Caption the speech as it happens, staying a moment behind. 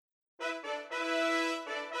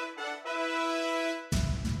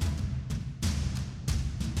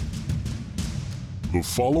The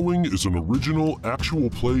following is an original actual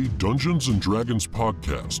play Dungeons & Dragons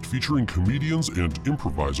podcast featuring comedians and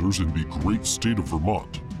improvisers in the great state of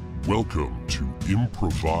Vermont. Welcome to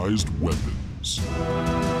Improvised Weapons.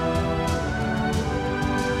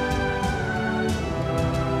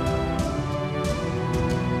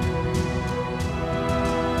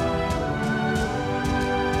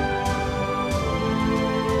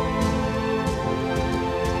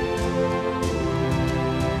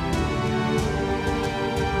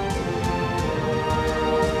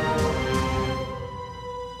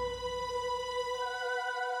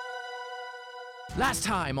 Last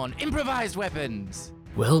time on Improvised Weapons.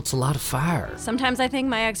 Well, it's a lot of fire. Sometimes I think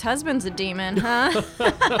my ex-husband's a demon, huh?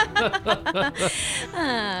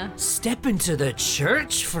 Step into the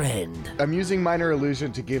church, friend. I'm using minor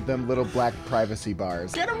illusion to give them little black privacy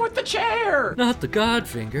bars. Get him with the chair! Not the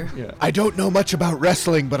Godfinger. Yeah. I don't know much about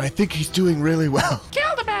wrestling, but I think he's doing really well.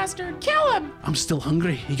 Kill the bastard! Kill him! I'm still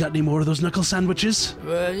hungry. You got any more of those knuckle sandwiches?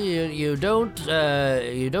 Well, you don't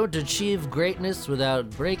achieve greatness without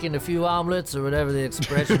breaking a few omelets or whatever the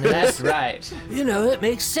expression is. That's right. You know, it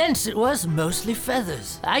makes sense. It was mostly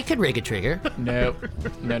feathers. I could rig a trigger. No.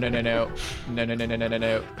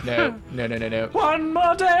 One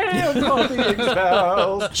more day of not being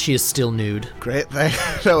expelled. She is still nude. Great.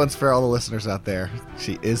 That one's for all the listeners out there.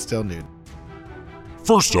 She is still nude.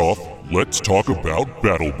 First off, let's talk about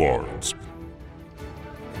Battle Bards.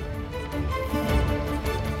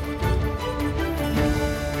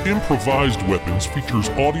 Improvised Weapons features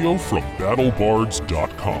audio from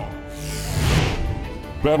BattleBards.com.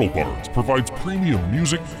 BattleBards provides premium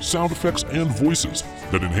music, sound effects, and voices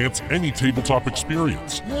that enhance any tabletop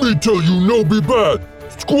experience. Me tell you no be bad!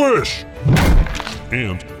 Squish!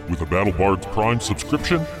 And with a BattleBards Prime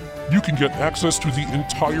subscription, you can get access to the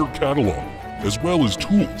entire catalog, as well as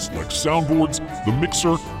tools like soundboards, the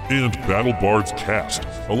mixer, and BattleBards Cast,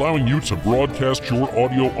 allowing you to broadcast your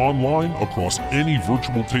audio online across any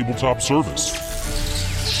virtual tabletop service.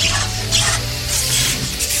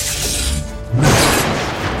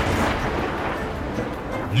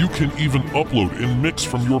 You can even upload and mix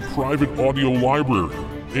from your private audio library.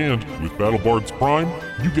 And with BattleBards Prime,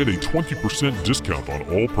 you get a 20% discount on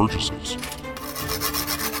all purchases.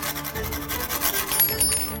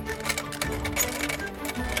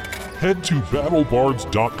 Head to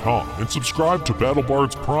BattleBards.com and subscribe to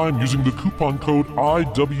BattleBards Prime using the coupon code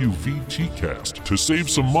IWVTcast to save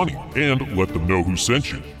some money and let them know who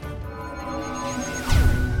sent you.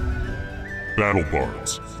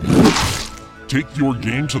 BattleBards. Take your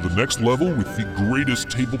game to the next level with the greatest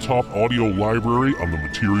tabletop audio library on the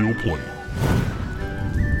material plane.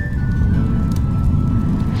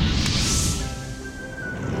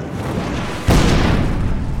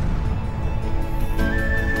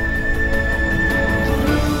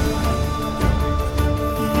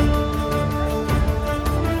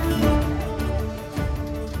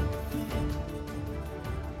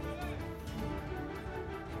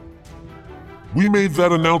 We made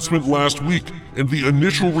that announcement last week, and the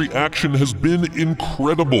initial reaction has been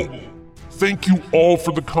incredible. Thank you all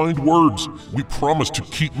for the kind words. We promise to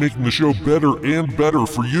keep making the show better and better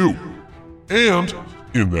for you. And,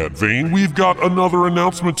 in that vein, we've got another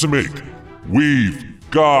announcement to make. We've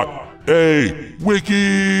got a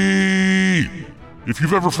wiki! If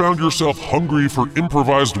you've ever found yourself hungry for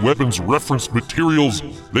improvised weapons reference materials,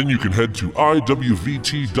 then you can head to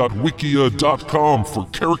iwvt.wikia.com for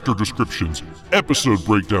character descriptions, episode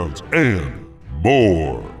breakdowns, and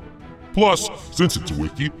more. Plus, since it's a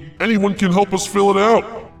wiki, anyone can help us fill it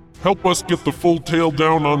out. Help us get the full tale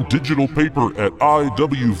down on digital paper at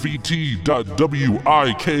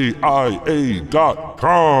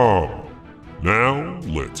iwvt.wikia.com. Now,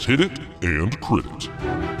 let's hit it and crit it.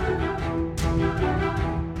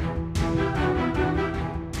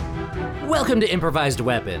 Welcome to Improvised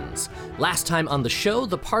Weapons. Last time on the show,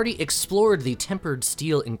 the party explored the Tempered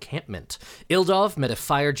Steel encampment. Ildov met a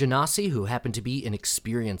fire genasi who happened to be an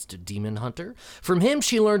experienced demon hunter. From him,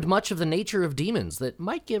 she learned much of the nature of demons that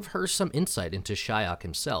might give her some insight into Shyok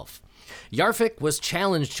himself. Yarfik was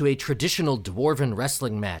challenged to a traditional dwarven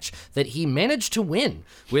wrestling match that he managed to win,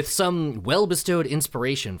 with some well-bestowed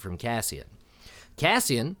inspiration from Cassian.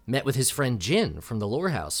 Cassian met with his friend Jin from the Lore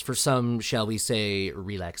House for some, shall we say,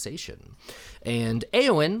 relaxation. And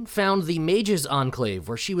Eowyn found the Mage's Enclave,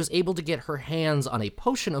 where she was able to get her hands on a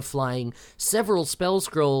potion of flying, several spell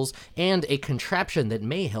scrolls, and a contraption that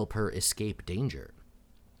may help her escape danger.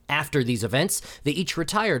 After these events, they each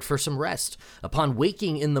retired for some rest. Upon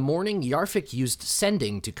waking in the morning, Yarfik used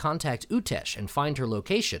sending to contact Utesh and find her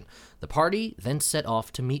location. The party then set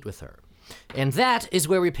off to meet with her. And that is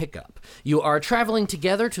where we pick up. You are traveling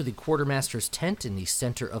together to the quartermaster's tent in the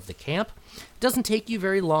center of the camp. It doesn't take you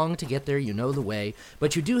very long to get there, you know the way,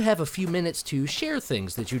 but you do have a few minutes to share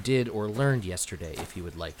things that you did or learned yesterday if you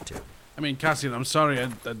would like to. I mean, Cassian, I'm sorry. I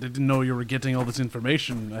didn't know you were getting all this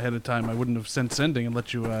information ahead of time. I wouldn't have sent sending and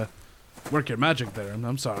let you work your magic there.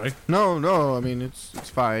 I'm sorry. No. I mean, it's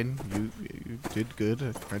fine. You did good.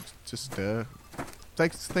 I just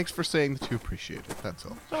thanks for saying that you appreciate it. That's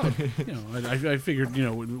all. I figured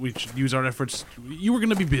we should use our efforts. You were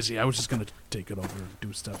gonna be busy. I was just gonna take it over and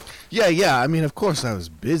do stuff. Yeah. I mean, of course I was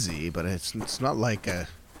busy, but it's not like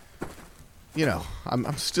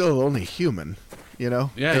I'm still only human. Yeah,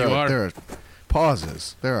 you are. There are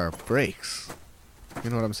pauses. There are breaks.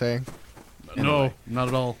 You know what I'm saying? No, not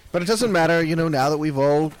at all. But it doesn't matter. Now that we've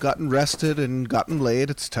all gotten rested and gotten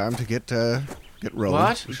laid, it's time to get rolling.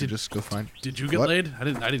 What? We should just go find. Did you get What? laid? I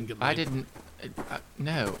didn't get laid. I didn't.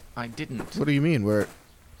 No, I didn't. What do you mean? We're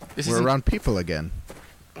Isn't- around people again.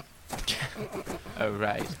 Oh,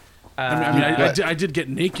 right. I did get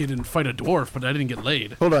naked and fight a dwarf, but I didn't get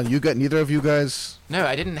laid. Hold on, neither of you guys. No,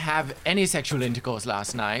 I didn't have any sexual intercourse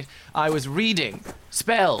last night. I was reading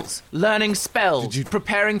spells, learning spells,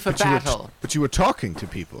 preparing for battle. But you were talking to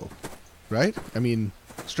people, right? I mean,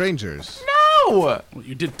 strangers. No! Well,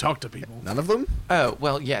 you did talk to people. None of them? Oh,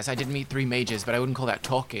 well, yes, I did meet 3 mages, but I wouldn't call that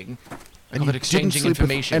talking. I And call you it exchanging didn't sleep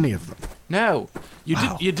information. with any of them. No,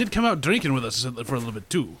 Wow. You did come out drinking with us for a little bit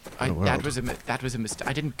too. the world. that was a mistake.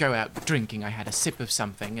 I didn't go out drinking. I had a sip of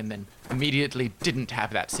something and then immediately didn't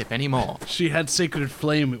have that sip anymore. She had Sacred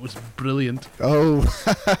Flame. It was brilliant. Oh,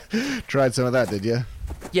 tried some of that, did you?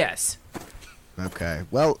 Yes. Okay.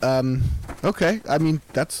 Well, okay. I mean,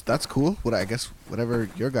 that's cool. I guess whatever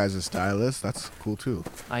your guys' style is, that's cool too.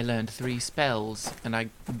 I learned 3 spells and I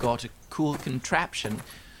got a cool contraption.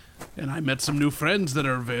 And I met some new friends that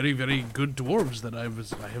are very, very good dwarves that I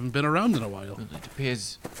haven't been around in a while. It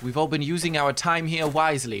appears we've all been using our time here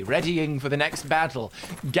wisely, readying for the next battle,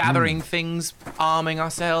 gathering things, arming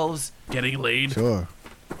ourselves. Getting laid. Sure,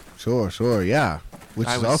 yeah. Which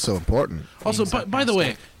I is was- also important. Also, Being by the way,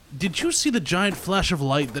 sarcastic. did you see the giant flash of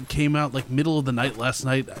light that came out like middle of the night last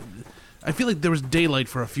night? I feel like there was daylight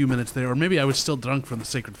for a few minutes there, or maybe I was still drunk from the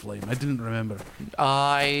Sacred Flame. I didn't remember.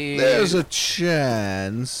 There's a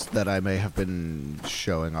chance that I may have been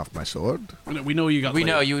showing off my sword. We know you got We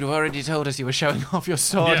laid. know you'd already told us you were showing off your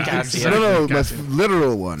sword, Yeah, Cassian. exactly. No, my Cassian.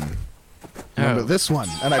 literal one. Remember Oh. this one?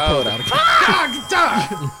 And I pull it out.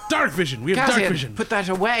 Dark vision. We have dark Cassian, vision. put that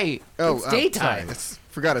away. Oh, daytime. Sorry.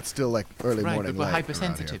 Forgot it's still like early Right, morning but we're light around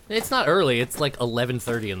hypersensitive. here. It's not early, it's like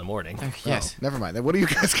 11:30 in the morning. Oh, yes. Oh, never mind. Then what are you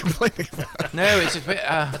guys complaining about? No, it's just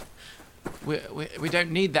we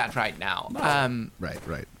don't need that right now.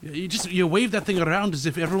 Right. You wave that thing around as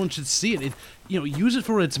if everyone should see it. Use it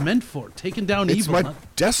for what it's meant for. Taking down It's evil. my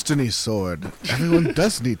not- destiny sword. Everyone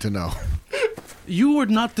does need to know. You were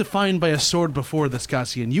not defined by a sword before this,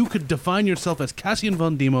 Cassian. You could define yourself as Cassian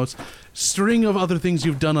Von Demos, string of other things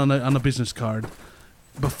you've done on a business card.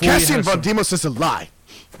 Before you Cassian had a Von sword. Demos is a lie.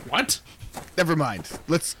 What? Never mind.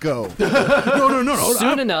 Let's go. No.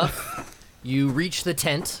 Soon enough, you reach the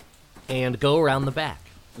tent and go around the back,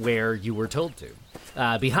 where you were told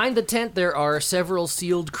to. Behind the tent, there are several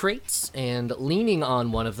sealed crates, and leaning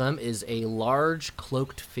on one of them is a large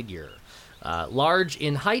cloaked figure. Large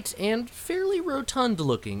in height and fairly rotund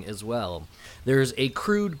looking as well. There's a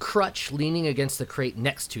crude crutch leaning against the crate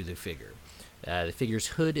next to the figure. The figure's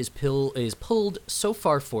hood is pulled so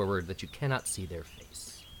far forward that you cannot see their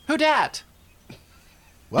face. Who dat?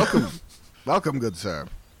 Welcome, good sir.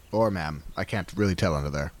 Or ma'am. I can't really tell under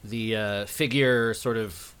there. The figure sort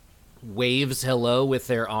of waves hello with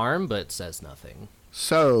their arm, but says nothing.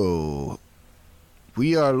 So,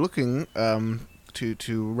 we are looking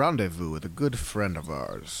to rendezvous with a good friend of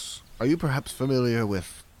ours. Are you perhaps familiar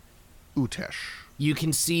with Utesh? You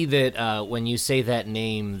can see that when you say that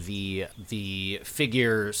name, the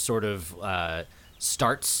figure sort of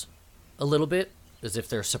starts a little bit, as if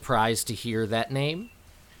they're surprised to hear that name.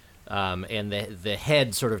 And the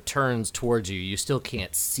head sort of turns towards you. You still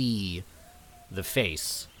can't see the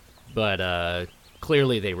face, but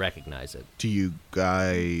clearly they recognize it. Do you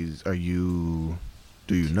know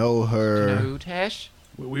her? No, Tesh?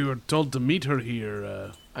 We were told to meet her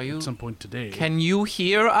here Are you? at some point today. Can you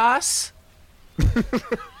hear us?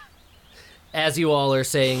 As you all are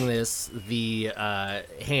saying this, the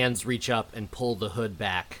hands reach up and pull the hood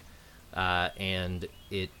back, and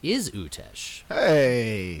it is Utesh.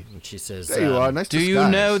 Hey, And she says, there you are. Nice Do you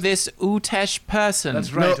disguise. know this Utesh person?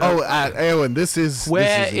 That's No, right. Eowyn, this is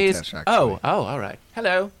Where this is? Utesh, actually. All right.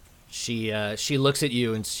 Hello. She looks at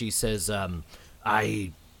you and she says,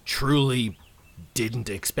 I truly didn't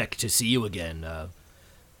expect to see you again.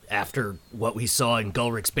 After what we saw in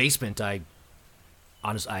Gulrich's basement, I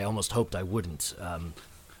almost hoped I wouldn't.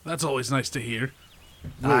 That's always nice to hear.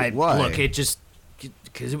 Why? Look, it just...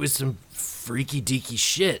 Because it was some freaky deaky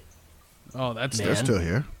shit. Oh, that's Man. They're still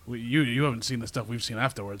here. You haven't seen the stuff we've seen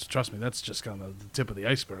afterwards. Trust me, that's just kind of the tip of the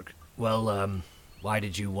iceberg. Well, why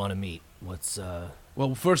did you want to meet? What's,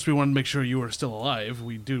 Well, first we wanted to make sure you were still alive.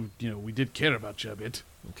 We did care about you a bit.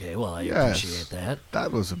 Okay, well, I Yes. appreciate that.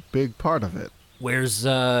 That was a big part of it. Where's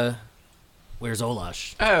Olash?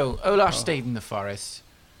 Oh, Olash stayed in the forest.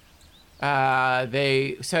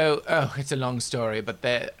 It's a long story, but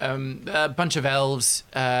a bunch of elves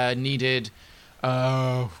needed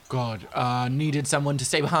someone to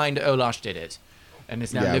stay behind. Olash did it, and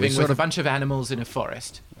is now Yeah, we living sort with a of- bunch of animals in a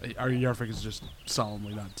forest. Our Yarfik is just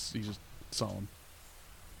solemnly not. He's just solemn.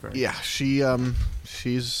 Very Yeah,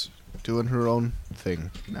 she's doing her own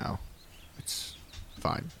thing now. It's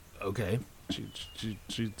fine. Okay.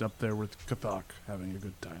 She's up there with Kathak having a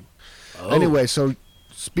good time. Oh, Anyway, so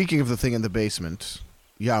speaking of the thing in the basement,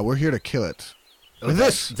 yeah, we're here to kill it. With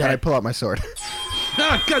this, and I pull out my sword.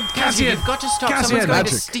 Ah, God, Cassian! You've got to stop. Cassian, Someone's going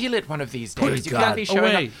to magic. steal it one of these Good days. You God. can't be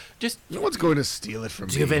showing Away. up. Just No one's going to steal it from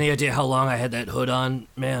Do me. you have any idea how long I had that hood on,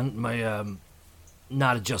 man? My,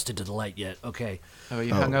 not adjusted to the light yet. Okay.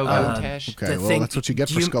 you hung over, Tesh. Okay, That well, thing- that's what you get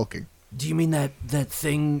do for you- skulking. Do you mean that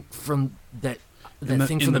thing from that In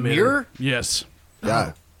thing from the mirror? Yes.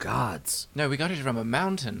 Yeah. Oh, gods. No, we got it from a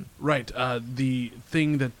mountain. Right. The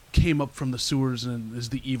thing that came up from the sewers and is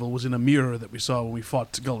the evil was in a mirror that we saw when we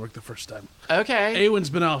fought Gulrich the first time. Okay. Awen's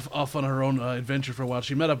been off on her own adventure for a while.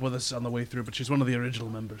 She met up with us on the way through, but she's one of the original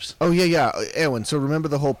members. Oh, yeah. Erwin, so remember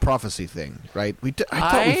the whole prophecy thing, right? I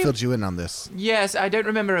thought we filled you in on this. Yes, I don't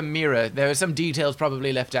remember a mirror. There were some details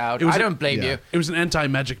probably left out. It was I don't blame yeah. you. It was an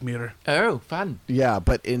anti-magic mirror. Oh, fun. Yeah,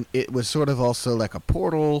 but it was sort of also like a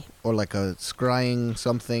portal or like a scrying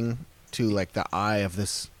something to like the eye of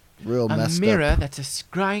this real A messed mirror up. that's a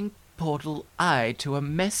scrying portal eye to a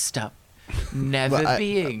messed up never Well,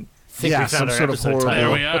 being. Think Yeah, we found some our sort of episode horrible-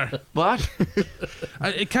 title. There we are. What?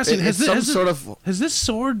 Cassian, It's some sort of. has this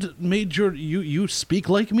sword made you speak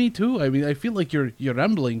like me too? I mean, I feel like you're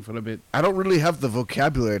rambling for a bit. I don't really have the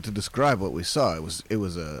vocabulary to describe what we saw. It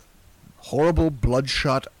was a horrible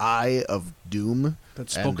bloodshot eye of doom That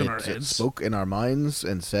spoke and in our it heads. spoke in our minds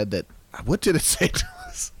and said that. What did it say to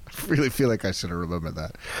us? I really feel like I should have remembered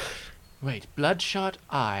that. Wait, bloodshot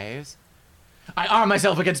eyes? I arm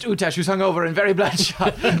myself against Utesh, who's hungover and very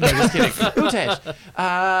bloodshot. No, just kidding. Utesh.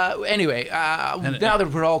 Anyway, now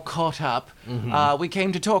that we're all caught up, we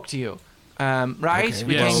came to talk to you. Right? Okay.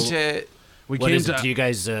 We Yes. came to... We What came is to. it?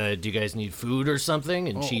 Do you guys need food or something?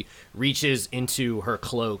 And she reaches into her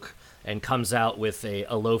cloak and comes out with a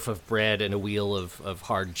loaf of bread and a wheel of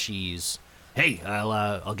hard cheese. Hey,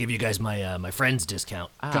 I'll give you guys my friend's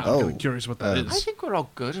discount. God, I'm Oh, kinda curious what that I is. think we're all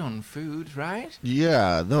good on food, right?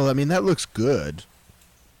 Yeah, no, I mean that looks good,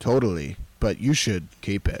 totally. But you should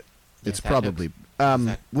keep it. Yes, It's that probably.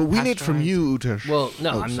 that What we need from pasteurized? you, Utesh. Well,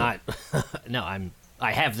 no, Oh, I'm sorry. not. No,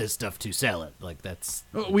 I have this stuff to sell it. Like that's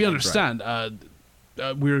We understand.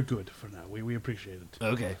 We're good for now. We appreciate it.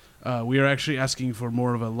 okay. We are actually asking for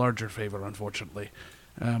more of a larger favor, unfortunately.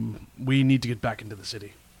 We need to get back into the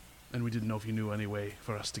city, and we didn't know if you knew any way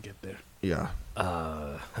for us to get there. Yeah.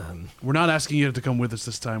 We're not asking you to come with us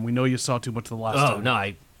this time. We know you saw too much the last Oh time. no,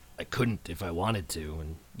 I couldn't if I wanted to.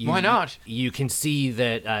 And Why not? You can see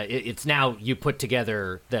that it's now you put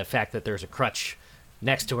together the fact that there's a crutch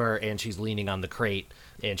next to her and she's leaning on the crate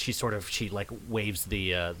and she waves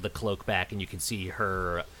the cloak back and you can see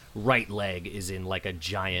her right leg is in like a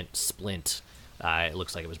giant splint. It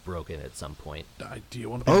looks like it was broken at some point. Do you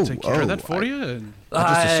want to take care of that for I- you? And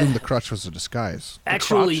I just assumed the crutch was a disguise.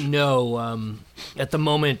 Actually, crotch? no. At the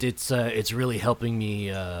moment, it's really helping me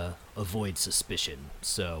avoid suspicion.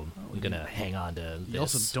 So I'm gonna hang on to this. you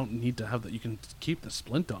also don't need to have that. You can keep the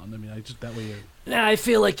splint on. I mean, that way you're... Nah, I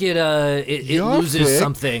feel like it You're loses thick.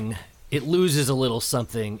 something. It loses a little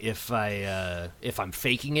something if I'm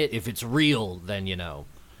faking it. If it's real, then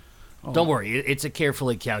don't worry. It's a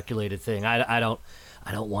carefully calculated thing. I don't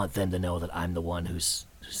want them to know that I'm the one who's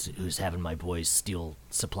having my boys steal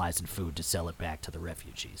supplies and food to sell it back to the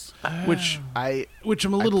refugees. Which I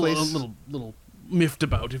I'm a I little place- little miffed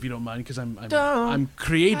about, if you don't mind, because I'm Don't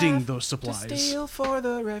creating have those To supplies. steal for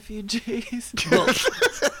the refugees. Well,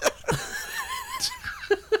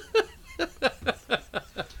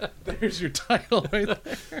 There's your title right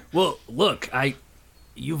there. well, look,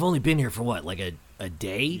 you've only been here for what, like a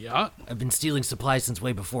day? Yeah. I've been stealing supplies since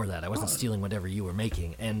way before that. I wasn't stealing whatever you were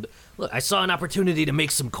making. And look, I saw an opportunity to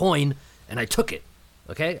make some coin, and I took it.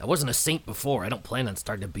 okay? I wasn't a saint before. I don't plan on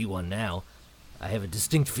starting to be one now. I have a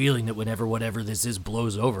distinct feeling that whenever whatever this is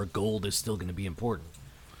blows over, gold is still going to be important.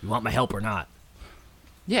 You want my help or not?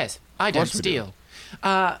 Yes, I don't course we do. steal.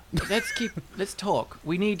 Let's talk.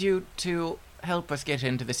 We need you to help us get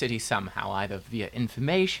into the city somehow, either via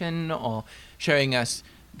information or showing us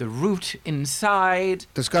the route inside.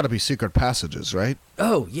 There's got to be secret passages, right?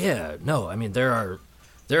 Oh, yeah. No, I mean, there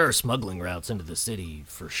are smuggling routes into the city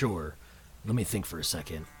for sure. Let me think for a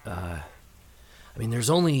second. I mean, there's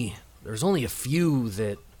only a few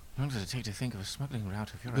that... How long does it take to think of a smuggling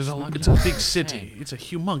route if you're It's a smuggler? a big city. It's a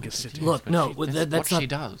humongous city. Look, but no, that's that's what not... she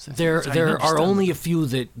does. There That's what I are understand. only a few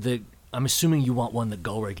that I'm assuming you want one that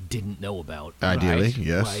Gulrick didn't know about. Ideally, Right,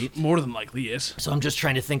 yes. Right? More than likely, yes. So I'm just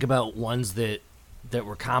trying to think about ones that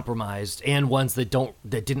were compromised and ones that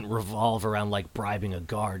didn't revolve around like bribing a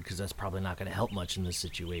guard, because that's probably not going to help much in this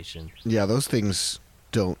situation. Yeah, those things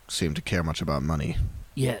don't seem to care much about money.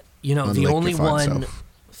 Yeah, the Unlike your only fine one. self.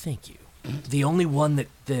 Thank you. The only one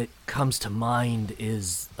that comes to mind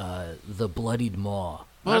is the Bloodied Maw.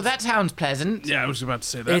 Well, that sounds pleasant. Yeah, I was about to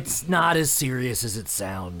say that. It's not as serious as it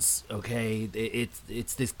sounds, okay?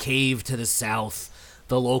 It's this cave to the south.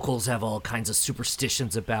 The locals have all kinds of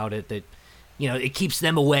superstitions about it that, it keeps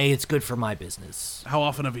them away. It's good for my business. How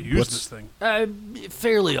often have you used What's- this thing?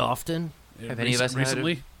 Fairly often. Have any of us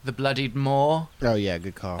Recently? heard of the Bloodied Maw? Oh, yeah,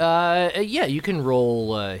 good call. Yeah, you can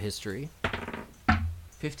roll history.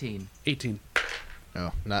 15. 18.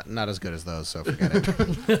 oh, not as good as those, so forget it.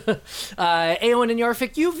 Eowyn and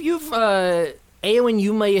Yarfik, Eowyn,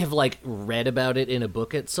 you may have read about it in a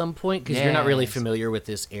book at some point because you're not really Yes. familiar with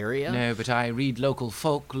this area. No, but I read local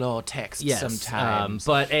folklore texts Yes, sometimes.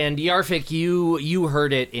 and Yarfik, you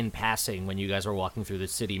heard it in passing when you guys were walking through the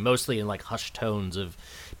city, mostly in hushed tones of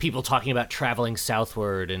people talking about traveling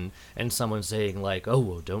southward and someone saying oh,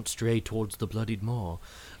 well, don't stray towards the Bloodied Maw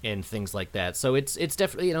and things like that. So it's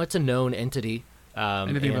definitely it's a known entity.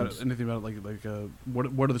 Anything and about it? Anything about it?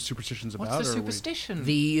 What are the superstitions about? What's the or are we- superstition?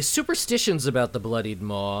 The superstitions about the Bloodied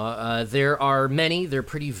Maw, there are many. They're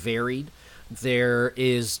pretty varied. There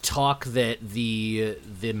is talk that the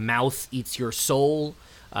mouth eats your soul.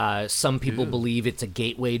 Some people believe it's a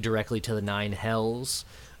gateway directly to the Nine Hells.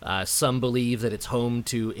 Some believe that it's home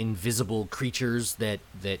to invisible creatures that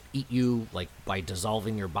eat you, by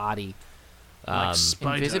dissolving your body. like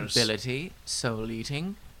spiders. Invisibility, soul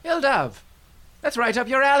eating. Ildov, that's right up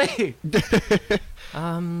your alley.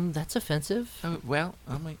 That's offensive. Oh well,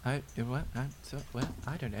 I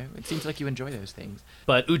don't know. It seems like you enjoy those things.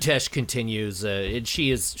 But Utesh continues, and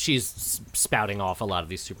she's spouting off a lot of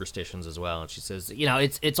these superstitions as well. And she says,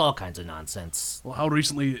 it's all kinds of nonsense. Well, how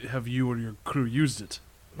recently have you or your crew used it?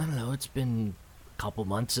 I don't know. It's been a couple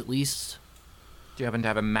months at least. Do you happen to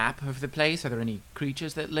have a map of the place? Are there any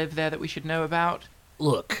creatures that live there that we should know about?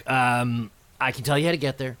 Look, I can tell you how to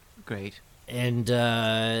get there. Great. And,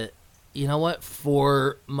 you know what?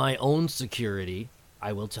 For my own security,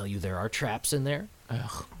 I will tell you there are traps in there.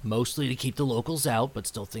 Ugh. Mostly to keep the locals out, but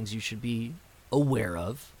still things you should be aware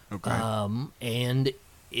of. Okay. And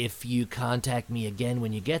if you contact me again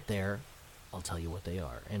when you get there, I'll tell you what they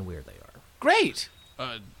are and where they are. Great.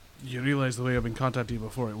 You realize the way I've been contacting you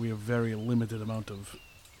before, we have very limited amount of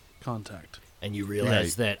contact. And you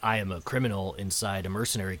realize that I am a criminal inside a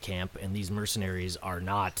mercenary camp, and these mercenaries are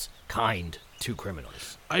not kind to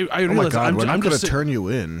criminals. I Oh my realize god, we're not I'm going just to turn you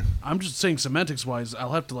in. I'm just saying semantics-wise,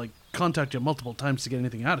 I'll have to contact you multiple times to get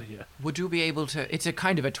anything out of you. Would you be able to... It's a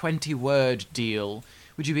kind of a 20-word deal.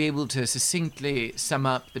 Would you be able to succinctly sum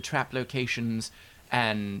up the trap locations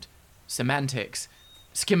and schematics,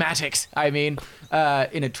 in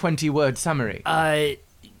a 20-word summary?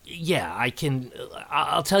 Yeah, I can.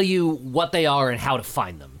 I'll tell you what they are and how to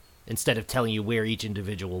find them, instead of telling you where each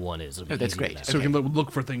individual one is. It'll be that's easier great. that So way. we can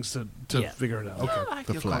look for things to Yeah. figure it out. Okay. I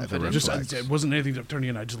The feel flag, the confident. red Just flags. it wasn't anything to turn you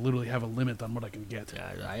in. I just literally have a limit on what I can get.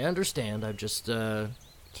 I understand. I just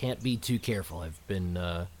can't be too careful. I've been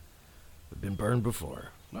burned before.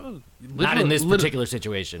 Well, Not in this particular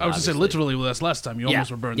situation. I was just saying, obviously. literally, last time you Yeah,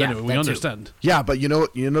 almost were burned. yeah, Anyway, we that too. understand. Yeah, but you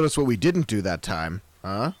notice what we didn't do that time,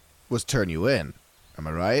 huh? Was turn you in. Am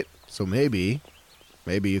I right? So maybe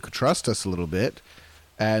you could trust us a little bit,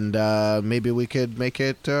 and maybe we could make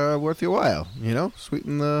it worth your while.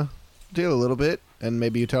 Sweeten the deal a little bit, and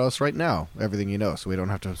maybe you tell us right now everything you know, so we don't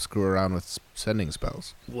have to screw around with sending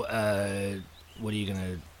spells. What are you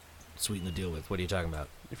gonna sweeten the deal with? What are you talking about?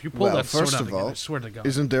 If you pull Well, that sword first out of again, all, I swear to God.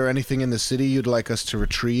 Isn't there anything in the city you'd like us to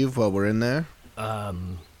retrieve while we're in there? I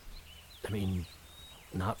mean,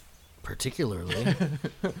 not particularly.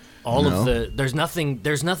 All No? of there's nothing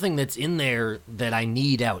that's in there that I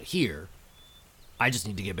need out here. I just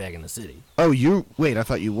need to get back in the city. Oh, wait, I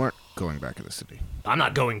thought you weren't going back in the city. I'm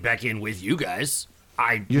not going back in with you guys.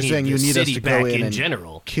 You're saying you need us city to back go in and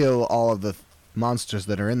general. kill all of the monsters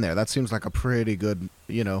that are in there. That seems like a pretty good,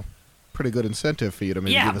 pretty good incentive for you to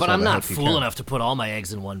maybe Yeah, give us but all I'm the not help you fool can. enough to put all my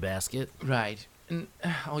eggs in one basket. Right. And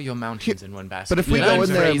all your mountains in one basket. But if we You go learn in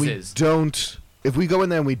there and we phrases. don't, if we go in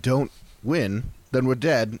there and we don't win, then we're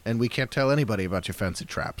dead, and we can't tell anybody about your fancy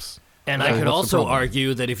traps. And So I could what's the also problem?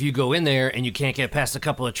 argue that if you go in there and you can't get past a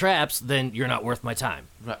couple of traps, then you're not worth my time.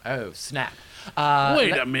 Right. Oh, snap.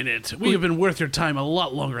 Wait a minute. We have been worth your time a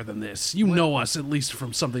lot longer than this. You know us at least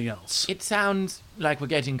from something else. It sounds like we're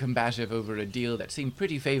getting combative over a deal that seemed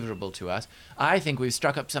pretty favorable to us. I think we've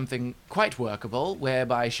struck up something quite workable,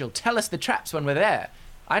 whereby she'll tell us the traps when we're there.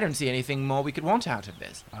 I don't see anything more we could want out of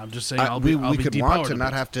this. I'm just saying I'll be we could want to depowered a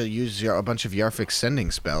not bit. have to use a bunch of Yarfix sending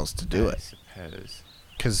spells to do I it, suppose.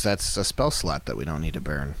 because that's a spell slot that we don't need to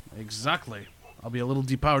burn. Exactly. I'll be a little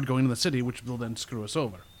depowered going to the city, which will then screw us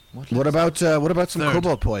over. What about some Third.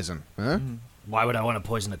 cobalt poison? Huh? Why would I want to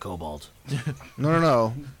poison a kobold?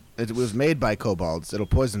 No. It was made by kobolds. It'll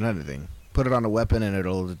poison anything. Put it on a weapon and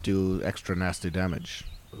it'll do extra nasty damage.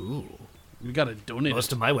 Ooh. We gotta donate Most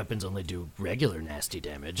it. of my weapons only do regular nasty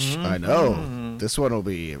damage. I know. This one will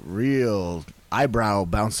be real eyebrow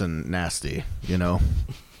bouncing nasty,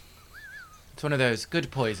 It's one of those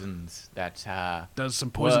good poisons that Does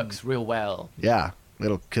some poison. works real well. Yeah,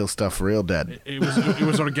 it'll kill stuff real dead. It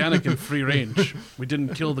was organic and free range. We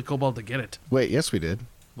didn't kill the kobold to get it. Wait, yes we did.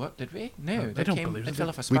 What, did we? No, I that don't came believe and it. fell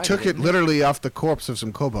off a We spider. took it didn't literally off the corpse of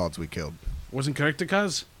some kobolds we killed. Wasn't correct,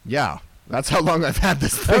 Kaz? Yeah, that's how long I've had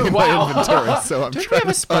this thing in wow. my inventory, so I'm Don't we trying have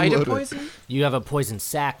a to spider unload it. poison? You have a poison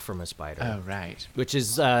sac from a spider, Oh, right. which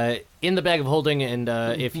is in the bag of holding, and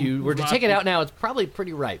if you were to take it out now, it's probably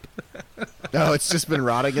pretty ripe. No, it's just been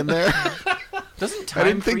rotting in there. Doesn't time I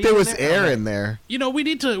didn't think freeze there was in air Oh, in there. We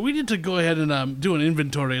need to go ahead and do an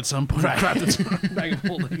inventory at some point. Grab this bag of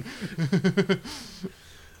holding.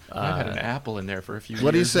 I've had an apple in there for a few years.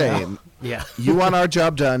 What are you now. saying? Yeah. You want our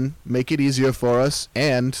job done, make it easier for us,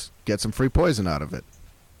 and get some free poison out of it.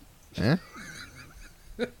 Eh?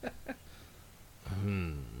 I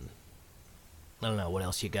don't know what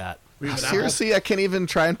else you got. Seriously, I can't even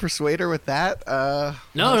try and persuade her with that.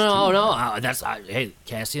 No. Hey,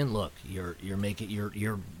 Cassian, look, you're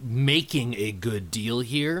making a good deal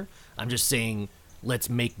here. I'm just saying, let's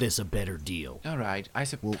make this a better deal. All right. I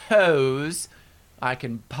suppose I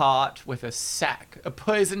can part with a sack, a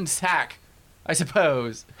poisoned sack. I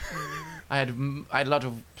suppose. I had a lot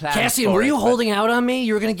of plans. Cassian, for were it, you but- holding out on me?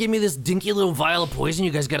 You were gonna give me this dinky little vial of poison.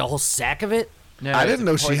 You guys got a whole sack of it. No, I it's didn't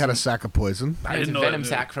a know she had a poison- sack of poison. I It's didn't a know venom that.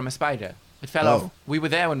 sack from a spider. It fell Oh. off. We were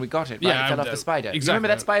there when we got it. Right? Yeah, It fell off I'm- the spider. You exactly. remember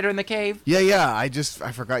that spider in the cave? Yeah, I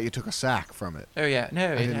forgot you took a sack from it. Oh yeah,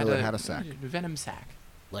 no, didn't know it had a sack. venom sack.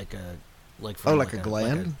 Like a Like a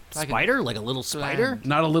gland? like a spider, like a little spider.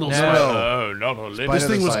 Not a little No. spider. Oh, not a little. This Spider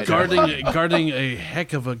thing was the spider. guarding a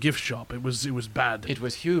heck of a gift shop. It was bad. It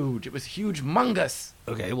was huge. It was huge, mungus.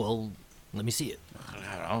 Okay, well, let me see it.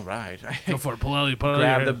 All right. Go for it. Pull out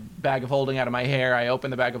Grab your the bag of holding out of my hair. I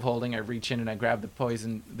open the bag of holding. I reach in and I grab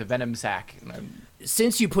the venom sack. And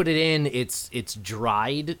Since you put it in, it's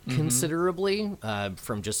dried considerably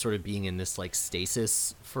from just sort of being in this like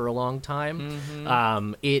stasis for a long time.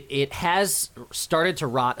 It has started to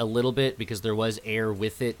rot a little bit because there was air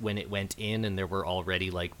with it when it went in, and there were already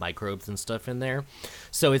like microbes and stuff in there.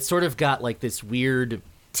 So it's sort of got like this weird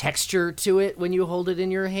texture to it when you hold it in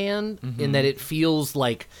your hand, in that it feels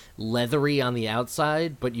like leathery on the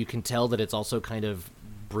outside, but you can tell that it's also kind of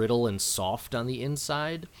brittle and soft on the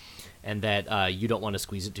inside. And that you don't want to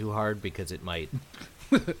squeeze it too hard because it might.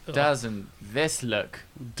 doesn't this look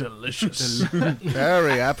delicious.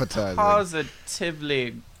 Very appetizing.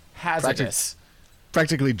 positively hazardous?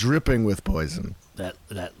 Practically dripping with poison. That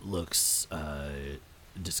looks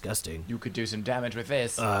disgusting. You could do some damage with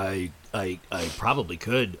this. I probably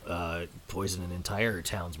could poison an entire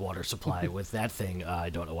town's water supply with that thing. I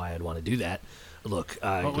don't know why I'd want to do that. Look,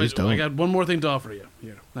 Oh, Please wait, don't. I got one more thing to offer you.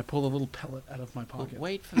 Here, I pull a little pellet out of my Well, pocket.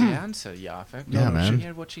 wait for the answer, Yarfik. Yeah, man.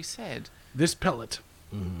 Hear what she said. This pellet,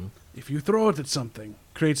 if you throw it at something,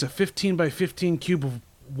 creates a 15 by 15 cube of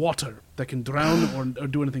water that can drown or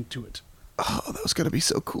do anything to it. Oh, that was gonna be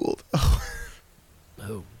so cool.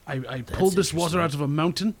 oh, I pulled this water out of a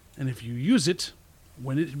mountain, and if you use it,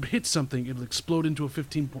 when it hits something, it'll explode into a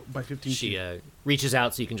 15 by 15 she cube. reaches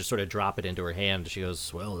out so you can just sort of drop it into her hand. She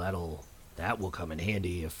goes, "Well, that will come in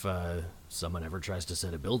handy if someone ever tries to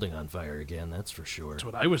set a building on fire again. That's for sure." That's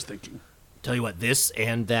what I was thinking. Tell you what, this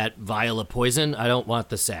and that vial of poison, I don't want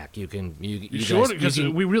the sack. You can, you sure? guys, Because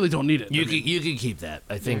we really don't need it. you can keep that.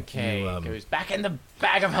 I think Okay, you, goes back in the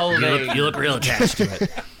bag of holding. you look real attached to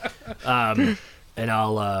it. And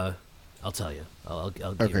I'll tell you. I'll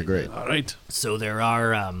give Okay, you great. All right. So there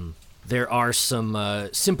are some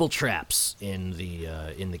simple traps in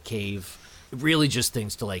the cave. Really, just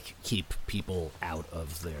things to like keep people out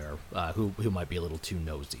of there who might be a little too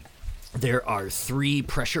nosy. There are 3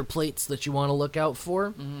 pressure plates that you want to look out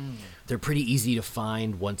for. They're pretty easy to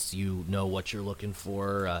find once you know what you're looking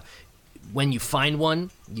for. When you find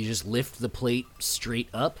one, you just lift the plate straight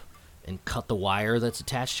up and cut the wire that's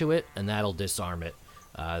attached to it, and that'll disarm it.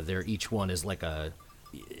 Each one is like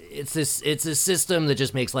it's a system that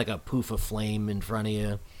just makes like a poof of flame in front of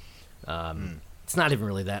you. It's not even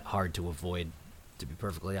really that hard to avoid, to be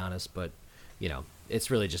perfectly honest, but you know,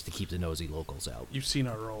 it's really just to keep the nosy locals out. You've seen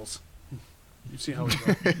our rolls. You've seen how we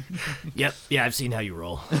roll. Yep, yeah, I've seen how you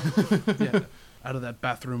roll. Yeah. Out of that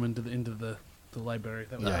bathroom into the library.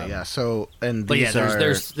 That was Yeah. So and But these yeah, are.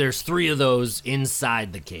 there's 3 of those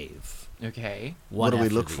inside the cave. Okay. What do we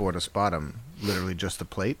after look the- for to spot them? Literally just the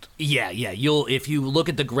plate. Yeah. If you look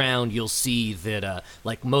at the ground, you'll see that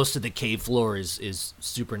like most of the cave floor is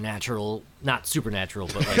supernatural, not supernatural,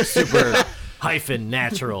 but like super hyphen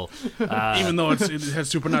natural. Even though it has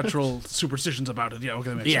supernatural superstitions about it. Yeah, okay,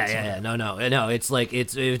 that makes sense. Yeah. No. It's like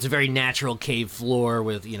it's a very natural cave floor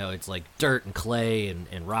with it's like dirt and clay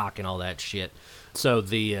and rock and all that shit. So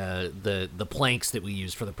the planks that we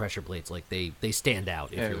use for the pressure plates, like they stand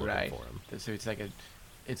out if you're looking right. for them. So it's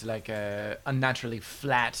like a unnaturally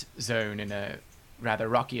flat zone in a rather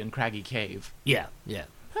rocky and craggy cave. Yeah.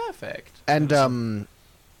 Perfect. And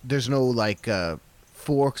there's no like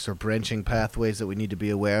forks or branching pathways that we need to be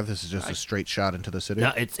aware of. This is just a straight shot into the city.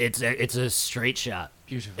 No, it's a straight shot.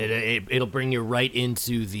 Beautiful. It'll bring you right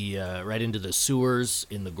into the sewers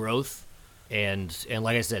in the growth, and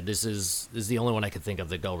like I said, this is the only one I could think of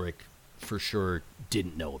that Gulrick for sure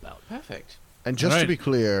didn't know about. Perfect. And just to Alright. be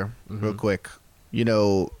clear, real quick,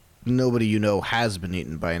 nobody has been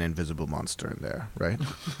eaten by an invisible monster in there, right?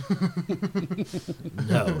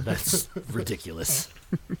 No, that's ridiculous.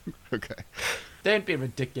 Okay. Don't be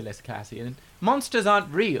ridiculous, Cassian. Monsters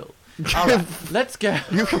aren't real. All right, let's go.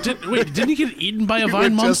 Didn't he get eaten by a You were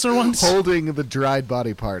vine just monster once? holding the dried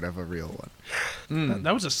body part of a real one.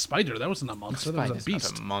 That was a spider. That wasn't a monster. That was Spider's a not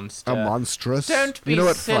beast. a monster. A monstrous. Don't be you know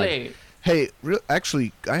what? silly. Fine. Hey,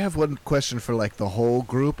 actually, I have one question for like the whole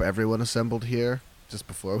group, everyone assembled here, just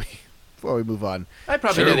before we move on. I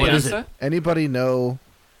probably Sure, know the what is it? answer. Anybody know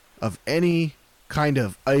of any kind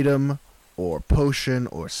of item or potion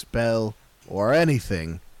or spell or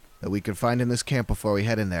anything that we can find in this camp before we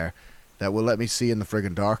head in there that will let me see in the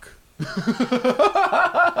friggin' dark?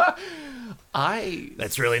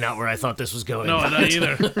 That's really not where I thought this was going. No, not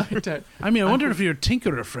either. I don't. I mean, I wonder if your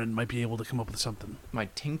tinkerer friend might be able to come up with something. My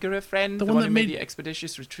tinkerer friend, The the, one one that who made made- the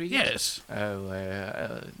expeditious retreat. Yes. Oh,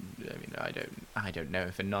 I mean, I don't know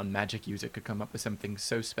if a non-magic user could come up with something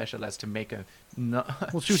so special as to make a.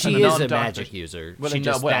 Well, She she is a non-dark magic version. user. Well, She no,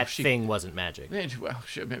 just well, that she- thing wasn't magic. Well,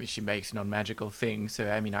 maybe she makes non-magical things. So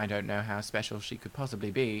I mean, I don't know how special she could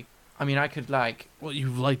possibly be. I mean, I could like. Well,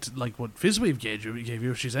 you've liked like what Fizzweave gave you.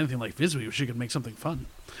 If she's anything like Fizzweave, she could make something fun.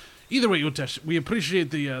 Either way, Utesh, we appreciate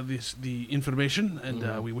the information,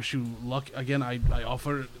 and we wish you luck. Again, I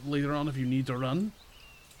offer later on if you need to run,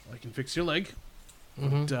 I can fix your leg.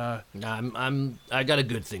 But, I got a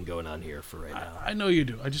good thing going on here for right now. I know you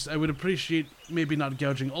do. I would appreciate maybe not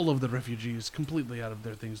gouging all of the refugees completely out of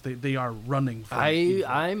their things. They are running from evil.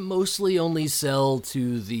 I mostly only sell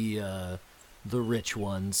to the rich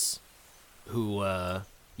ones who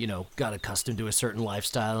got accustomed to a certain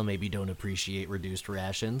lifestyle and maybe don't appreciate reduced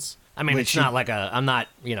rations. I mean, it's not like I'm not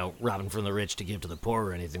robbing from the rich to give to the poor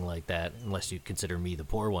or anything like that, unless you consider me the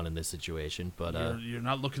poor one in this situation. But You're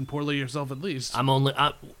not looking poorly yourself, at least. I'm only.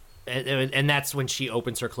 And that's when she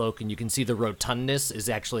opens her cloak, and you can see the rotundness is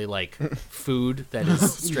actually like food that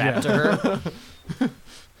is strapped to her.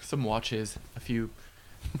 Some watches, a few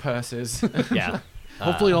purses. Yeah.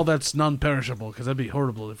 Hopefully, all that's non-perishable, because that'd be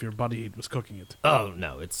horrible if your body heat was cooking it. Oh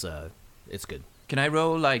no, it's good. Can I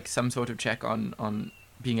roll like some sort of check on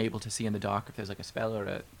being able to see in the dark if there's like a spell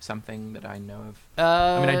or something that I know of?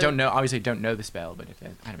 I mean, I don't know. Obviously, I don't know the spell, but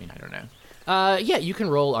I don't know. Yeah, you can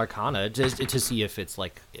roll Arcana to see if it's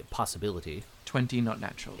like a possibility. 20, not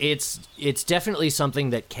natural. It's definitely something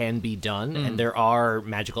that can be done, and there are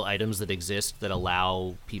magical items that exist that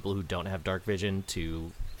allow people who don't have dark vision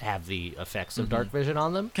to have the effects of dark vision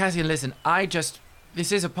on them. Cassian, listen,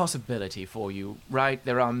 this is a possibility for you, right?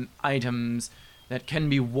 There are items that can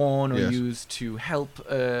be worn or Yes. used to help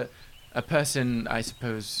a person, I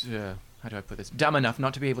suppose, how do I put this? Dumb enough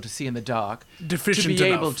not to be able to see in the dark. Deficient to be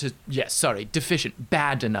enough. able to, yes, sorry, deficient,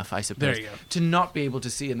 bad enough, I suppose. There you go. To not be able to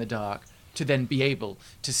see in the dark, to then be able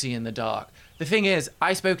to see in the dark. The thing is,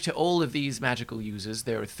 I spoke to all of these magical users.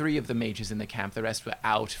 There were 3 of the mages in the camp. The rest were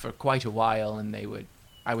out for quite a while, and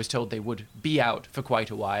I was told they would be out for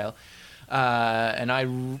quite a while. And I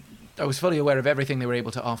was fully aware of everything they were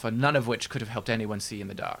able to offer, none of which could have helped anyone see in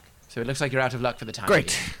the dark. So it looks like you're out of luck for the time being.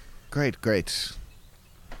 Great.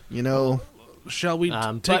 You know, Shall we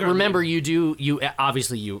But take our remember, leave? you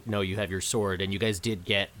obviously you have your sword, and you guys did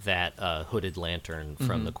get that hooded lantern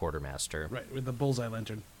from the quartermaster. Right, with the bullseye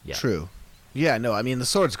lantern. Yeah. true. Yeah, no, I mean, the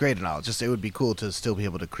sword's great and all. Just, it would be cool to still be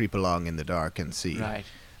able to creep along in the dark and see. Right.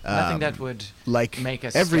 Nothing that would Like make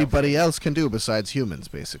us everybody stealthy. else can do besides humans,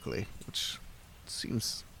 basically. Which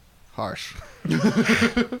seems harsh.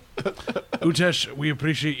 Utesh, we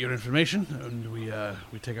appreciate your information, and we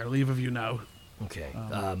take our leave of you now. Okay.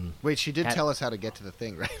 Wait, she did Had- tell us how to get to the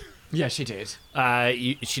thing, right? Yeah, she did.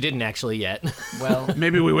 She didn't actually yet. Well,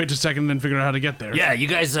 Maybe we wait a second and figure out how to get there. Yeah, you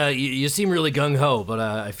guys, you seem really gung ho, but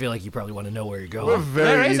I feel like you probably want to know where you're We're going. very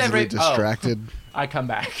Where is easily every- oh. distracted. I come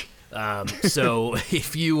back. So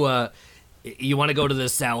if you want to go to the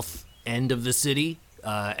south end of the city,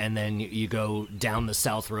 and then you go down the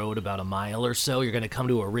south road about a mile or so, you're going to come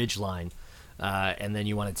to a ridge line, and then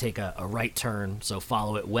you want to take a right turn. So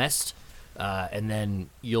follow it west. And then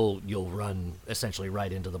you'll run essentially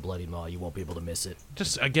right into the Bloody Maw. You won't be able to miss it.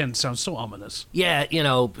 Just, again, sounds so ominous. Yeah,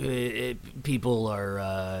 people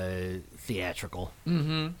are theatrical.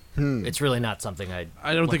 Mm-hmm. It's really not something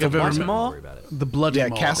I don't think I've the ever what met Maw? worry about it. the Bloody Yeah,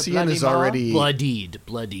 Maw. Cassian Bloody is Maw? already... Bloodied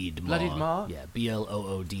Maw. Bloodied Maw? Yeah,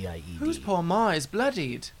 Bloodied. Whose poor ma is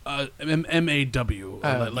bloodied? M-A-W.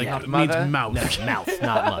 Like, yeah. it Mother? means mouth. No, mouth,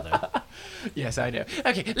 not mother. Yes, I know.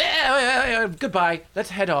 Okay, goodbye. Let's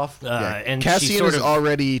head off. And she Cassian sort is of,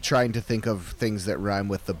 already trying to think of things that rhyme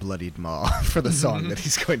with the Bloodied Maw for the song that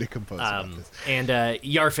he's going to compose about this. and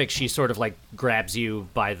Yarfik, she sort of like grabs you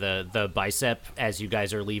by the bicep as you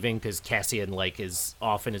guys are leaving, because Cassian like is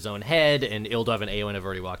off in his own head, and Ildov and Eowyn have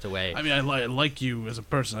already walked away. I mean, I like you as a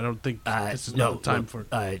person. I don't think this is no not the time look,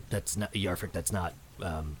 for... that's not Yarfik. That's not.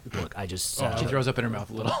 Look, I just. She throws up in her mouth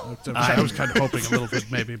a little. I was kind of hoping a little bit,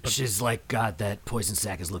 maybe, but She's like, God, that poison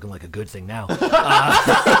sack is looking like a good thing now.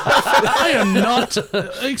 I am not...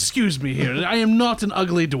 excuse me here. I am not an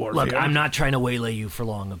ugly dwarf Look, here. I'm not trying to waylay you for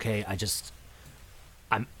long, okay?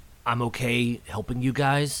 I'm okay helping you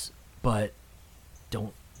guys, but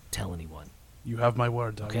don't tell anyone. You have my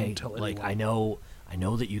word. I Okay, won't tell like anyone. I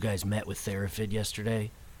know that you guys met with Therafid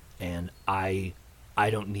yesterday, and I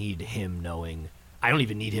don't need him knowing. I don't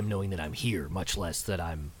even need him knowing that I'm here, much less that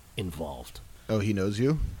I'm involved. Oh, he knows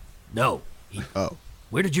you? No. Oh.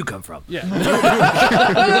 Where did you come from?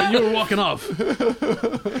 Yeah. you were walking off.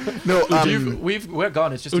 No, We're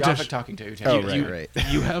gone. It's just Utesh. Yarfik talking to Utesh. Oh, right.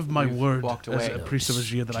 You have my word walked as away. a priest of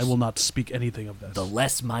Aegea that I will not speak anything of this. The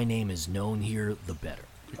less my name is known here, the better.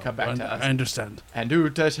 You come back to I us. understand. And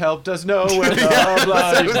Utesh helped us know where the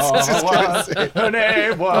bloody Maw was. Her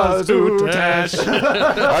name was Utesh.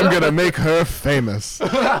 I'm going to make her famous.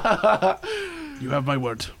 You have my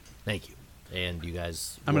word. Thank you. And you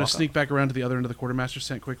guys. I'm going walk to sneak back around to the other end of the quartermaster's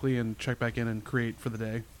tent quickly and check back in and create for the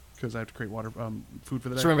day, because I have to create food for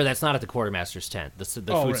the day. So remember, that's not at the quartermaster's tent. The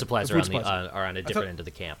Oh, food right. supplies The are food on supplies. are on a different end of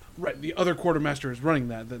the camp. Right, the other quartermaster is running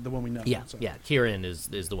that, the one we know. Yeah, so. yeah. Kieran is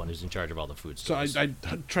the one who's in charge of all the food So I stores.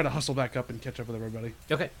 try to hustle back up and catch up with everybody.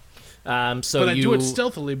 Okay. So But I you do it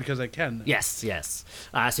stealthily because I can. Yes.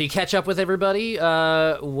 So you catch up with everybody.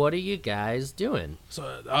 What are you guys doing?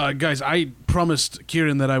 So, guys, I promised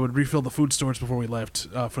Kieran that I would refill the food stores before we left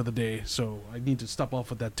for the day, so I need to stop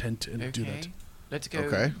off at that tent and do that. Okay. Let's go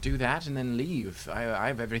Okay. do that and then leave. I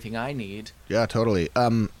have everything I need. Yeah, totally.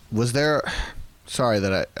 Was there... Sorry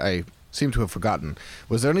that I seem to have forgotten.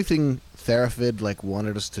 Was there anything Therafid,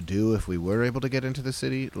 wanted us to do if we were able to get into the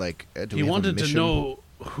city? Do He we have a wanted to mission? know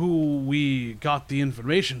who we got the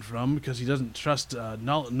information from because he doesn't trust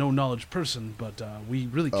no knowledge person, but we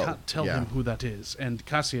really can't tell yeah. him who that is. And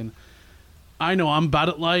Cassian, I know I'm bad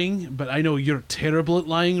at lying, but I know you're terrible at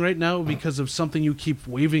lying right now because of something you keep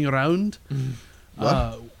waving around.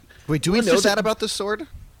 What? Wait, do we let's know just- that about the sword?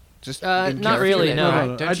 Just in not character? really, no. Right?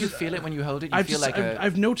 no, Don't I you just- feel it when you hold it? You feel like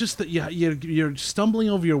I've noticed that you're stumbling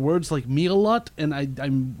over your words like me a lot, and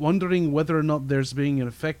I'm wondering whether or not there's being an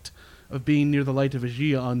effect of being near the light of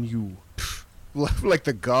Aegea on you. Like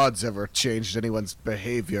the gods ever changed anyone's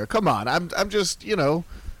behavior. Come on, I'm just,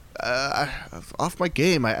 off my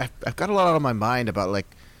game. I've got a lot on my mind about, Like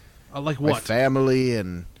my what? family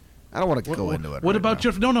and I don't want to go into it. What right about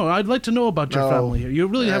now. your... No, I'd like to know about your No. family here. You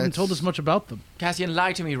really haven't told It's- us much about them. Cassian,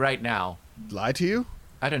 lie to me right now. Lie to you?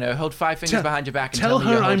 I don't know. Hold 5 fingers Tell- behind your back and tell tell me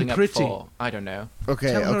her you're I'm holding up pretty. 4. I don't know.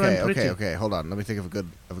 Okay, Tell her I'm pretty. okay. Hold on. Let me think of a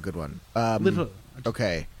good one. Little...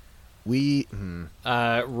 Okay. We.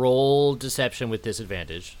 Roll deception with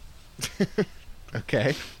disadvantage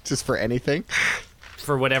Okay. Just for anything.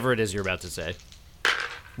 for whatever it is you're about to say.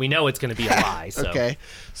 We know it's going to be a lie, so. Okay.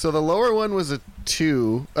 So the lower one was a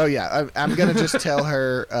 2. Oh yeah. I'm gonna just tell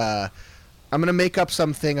her. I'm gonna make up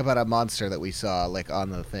something about a monster that we saw like on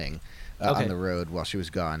the thing, Okay. on the road while she was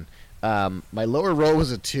gone. My lower roll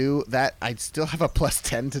was a 2. That I'd still have a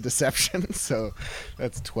 +10 to deception, so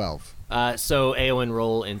that's 12. So Eowyn,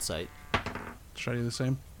 roll insight. Should I do the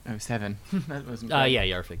same? Oh, 7. That wasn't good. Yeah,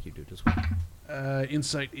 Yarfik, you do it as well.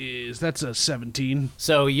 Insight is... That's a 17.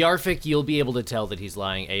 So Yarfik, you'll be able to tell that he's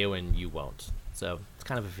lying. Eowyn, you won't. So it's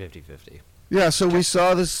kind of a 50-50. Yeah, so we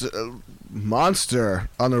saw this monster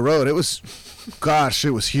on the road. It was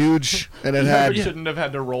huge, and it had shouldn't have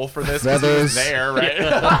had to roll for this because he feathers. was there, right?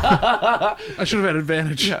 I should have had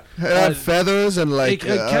advantage. Yeah. It had feathers and Hey, like.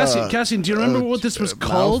 Cassian, do you remember what this was mouth.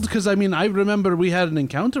 called? Because I mean, I remember we had an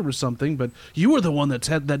encounter or something, but you were the one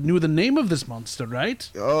that knew the name of this monster, right?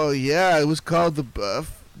 Oh yeah, it was called the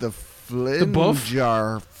buff, the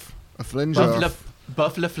flinjarf, a flinjarf.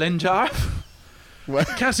 Buff Laflinjar? What?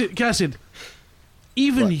 Cassian,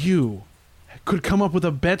 even What? you could come up with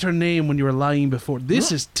a better name when you were lying before.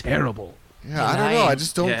 This is terrible. Yeah, I don't know. I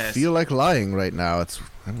just don't Yes. feel like lying right now. It's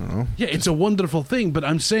I don't know. Yeah, it's a wonderful thing, but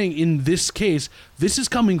I'm saying in this case, this is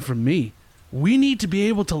coming from me. We need to be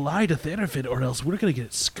able to lie to Therafid, or else we're gonna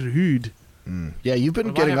get screwed. Yeah, you've been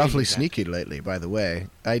Well, getting whatever awfully you said. sneaky lately. By the way,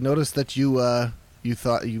 I noticed that you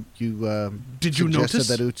thought you Did you suggested notice?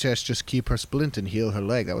 that Uchesh just keep her splint and heal her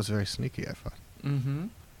leg. That was very sneaky. I thought. Mm-hmm.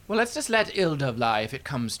 Well, let's just let Ildov lie if it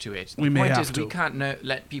comes to it. We The may point have is to. we can't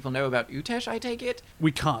let people know about Utesh, I take it?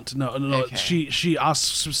 We can't. No. Okay. She asked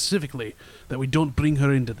specifically that we don't bring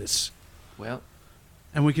her into this. Well,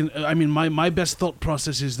 And we can. I mean, my best thought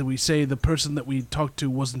process is that we say the person that we talked to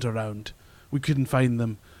wasn't around. We couldn't find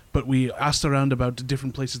them, but we asked around about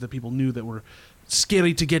different places that people knew that were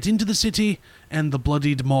scary to get into the city, and the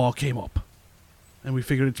Bloodied Maw came up. And we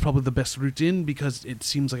figured it's probably the best route in because it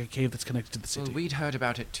seems like a cave that's connected to the well, city. we'd heard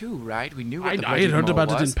about it too, right? We knew what the I had heard Bloody Maw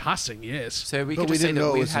about it was. in passing, yes. So we But could we just say didn't that know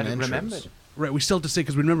it we was an hadn't entrance. remembered. Right, we still have to say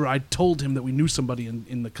because remember I told him that we knew somebody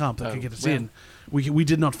in the camp that Oh, could get us well. in. We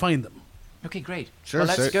did not find them. Okay, great. Sure, well,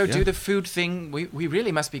 let's sir, go yeah. do the food thing. We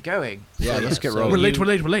really must be going. Yeah, let's get so rolling.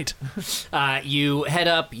 We're late. You head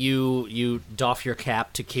up, you doff your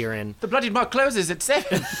cap to Kieran, The Bloody Maw closes at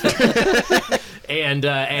 7. and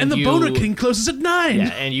And the you, Boner King closes at 9. Yeah,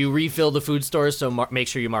 and you refill the food stores, so make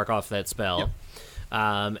sure you mark off that spell.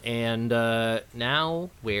 And now,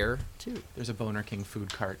 where to? There's a Boner King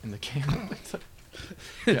food cart in the camp.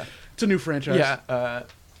 It's a new franchise. yeah.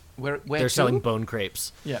 Where They're to? selling bone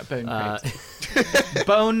crepes. Yeah, bone Uh, crepes.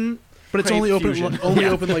 Bone. But it's Crave only open fusion.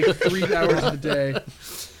 open like 3 hours a day.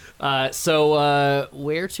 So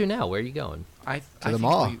where to now? Where are you going? I the think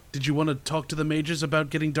maw. we- Did you want to talk to the mages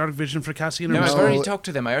about getting dark vision for Cassian? No, or I've No, already talked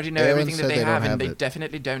to them. I already know Eowyn everything that said they they don't have, and have they it.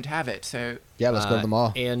 definitely don't have it. So Yeah, let's go to the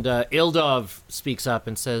mall. And Ildov speaks up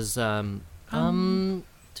and says,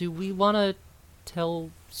 do we want to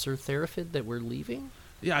tell Sir Therafid that we're leaving?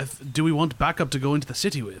 Yeah, do we want backup to go into the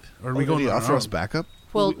city with? Or are we going Did he on our offer us own? backup?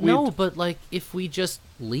 Well, we no, had- but like if we just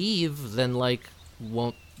leave, then like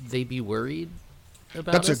won't they be worried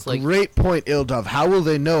about That's us? a Like, great point, Ildov. How will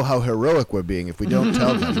they know how heroic we're being if we don't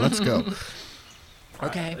tell them? Let's go.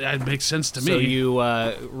 okay. That makes sense to me. so you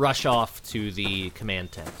rush off to the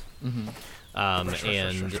command tent,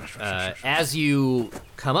 and as you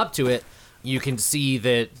come up to it, you can see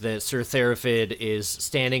that Sir Therafid is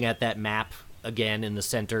standing at that map again in the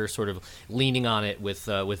center, sort of leaning on it with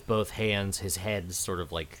both hands, his head sort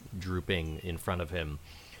of like drooping in front of him.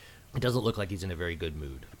 It doesn't look like he's in a very good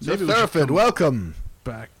mood. So Maybe we should Therafid, come welcome.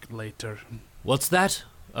 back later. What's that?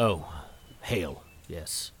 Oh, hail.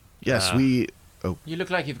 Yes. Yes, we. Oh, You look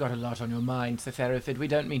like you've got a lot on your mind, Sir Therafid. We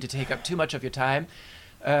don't mean to take up too much of your time.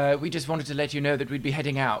 We just wanted to let you know that we'd be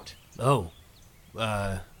heading out. Oh,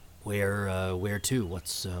 where to?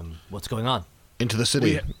 What's going on? into the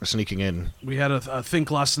city. We- We're sneaking in. We had a think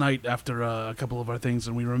last night after a couple of our things,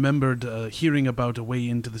 and we remembered hearing about a way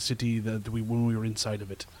into the city when we were inside of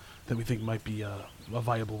it, that we think might be a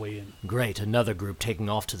viable way in. Great, another group taking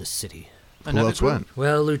off to the city. Who else went?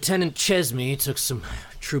 Well, Lieutenant Chesme took some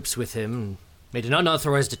troops with him, and Made an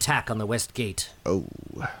unauthorized attack on the west gate. Oh,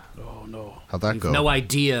 Oh no. how'd that We've go? no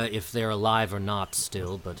idea if they're alive or not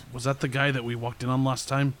still, but Was that the guy that we walked in on last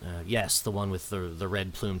time? yes, the one with the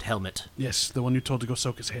red-plumed helmet. Yes, the one you told to go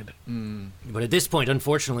soak his head. But at this point,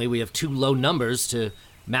 unfortunately, we have too low numbers to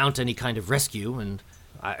mount any kind of rescue, and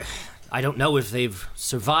I don't know if they've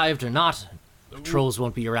survived or not. Patrols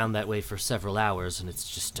won't be around that way for several hours, and it's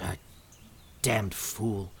just a damned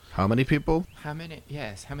fool. How many people? How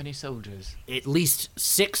many soldiers? At least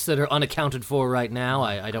 6 that are unaccounted for right now.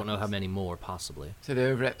 I don't know how many more, possibly. So they're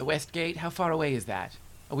over at the west gate. How far away is that?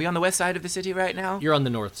 Are we on the west side of the city right now? You're on the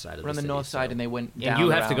north side of We're on the city, north side, so- and they went down. And you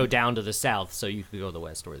have to go around. down to the south, so you could go the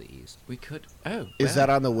west or the east. We could. Oh, Is well. that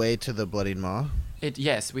on the way to the Bloodied Maw?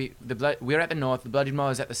 Yes, we're at the north. The Bloodied Maw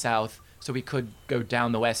is at the south, so we could go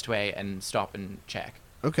down the west way and stop and check.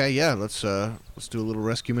 Okay, yeah, let's do a little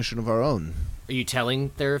rescue mission of our own. Are you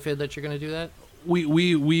telling Therafid that you're going to do that?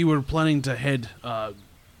 We were planning to head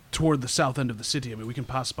toward the south end of the city. I mean, we can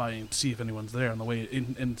pass by and see if anyone's there on the way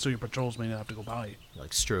in, and so your patrols may not have to go by.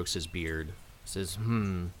 Like strokes his beard, says,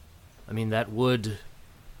 I mean, that would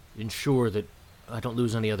ensure that I don't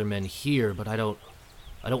lose any other men here, but I don't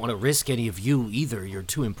want to risk any of you either. You're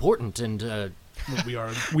too important, and We are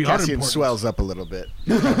Cassian important. swells up a little bit.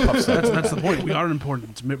 That's the point. We are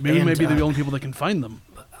important. Maybe And, the only people that can find them.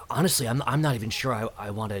 honestly, I'm not even sure I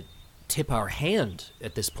want to tip our hand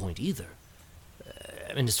at this point either.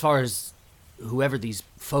 I mean, as far as whoever these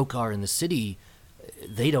folk are in the city,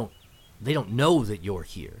 they don't know that you're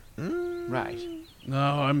here. Right. No,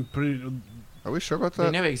 I'm pretty. Are we sure about They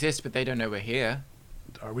that? know we exist, but they don't know we're here.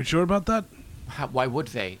 Are we sure about that? Why would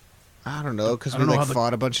they? I don't know, because I we don't know like how the-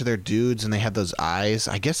 fought a bunch of their dudes, and they had those eyes.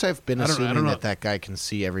 I guess I've been I don't assuming know. that guy can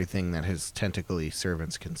see everything that his tentacly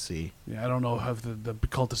servants can see. Yeah, I don't know how the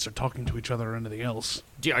cultists are talking to each other or anything else.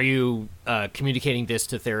 Are you communicating this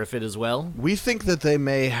to Therafid as well? We think that they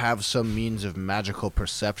may have some means of magical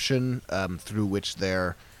perception through which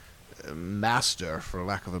their master, for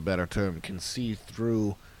lack of a better term, can see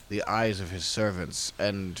through the eyes of his servants,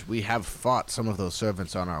 and we have fought some of those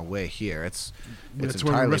servants on our way here. It's That's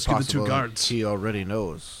where we entirely rescued the two possible guards. he already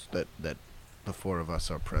knows that the 4 of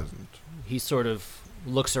us are present. He sort of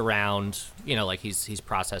looks around, like he's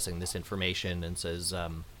processing this information and says,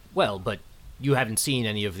 well, but you haven't seen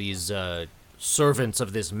any of these servants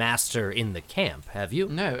of this master in the camp, have you?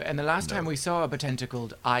 No, and the last time we saw a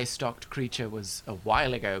potentacled eye-stalked creature was a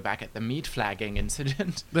while ago, back at the meat flagging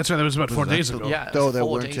incident. That's right. That was about 4 that days the- ago. Yeah. Though there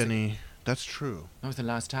 4 weren't days ago. any. That's true. That was the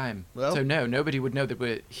last time. Well- So no, nobody would know that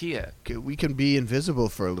we're here. We can be invisible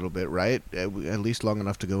for a little bit, right? At least long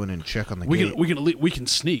enough to go in and check on the We gate. we can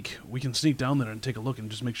sneak. We can sneak down there and take a look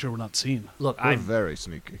and just make sure we're not seen. Look, We're very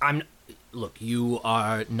sneaky. Look, you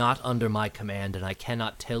are not under my command, and I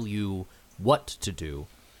cannot tell you what to do.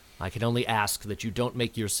 I can only ask that you don't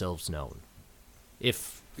make yourselves known.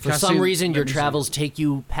 If for some Cassian, reason let your me see. travels take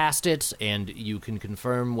you past it, and you can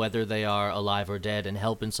confirm whether they are alive or dead and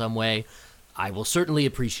help in some way, I will certainly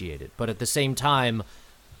appreciate it. But at the same time,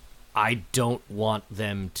 I don't want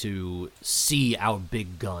them to see our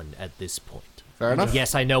big gun at this point. Fair enough.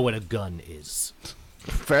 Yes, I know what a gun is.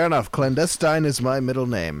 Fair enough. Clandestine is my middle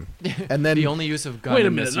name. And then The only use of gun Wait a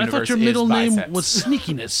in minute. this I thought universe your is middle name biceps. was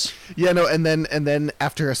Sneakiness. yeah, no, and then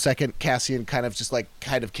after a second, Cassian kind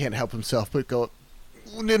of can't help himself, but go,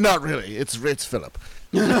 not really. It's Philip.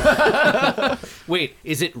 Wait,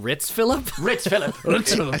 is it Ritz Philip? Ritz Philip.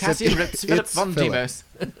 Philip. Cassian Ritz Philip It's von Philip. Demos.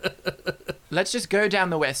 Let's just go down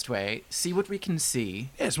the west way, see what we can see.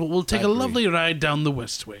 Yes, well, we'll take I a agree. lovely ride down the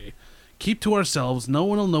west way. Keep to ourselves. No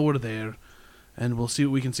one will know we're there, and we'll see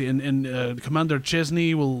what we can see. And Commander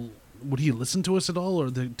Chesney would he listen to us at all,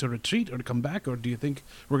 or to retreat, or to come back, or do you think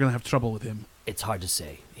we're gonna have trouble with him? It's hard to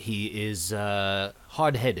say. He is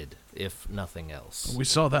hard-headed, if nothing else. We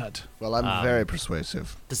saw that. Well, I'm very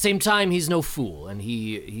persuasive. At the same time, he's no fool, and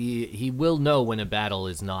he will know when a battle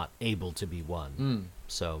is not able to be won.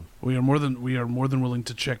 So We are more than willing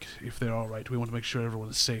to check if they're all right. We want to make sure everyone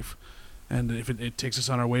is safe, and if it takes us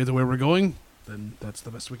on our way to where we're going, then that's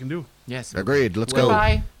the best we can do. Yes. Agreed. Let's go.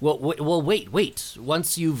 Bye. well, wait.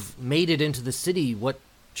 Once you've made it into the city, what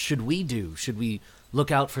should we do? Should we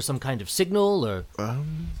look out for some kind of signal, or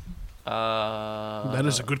That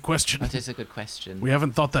is a good question. That is a good question. We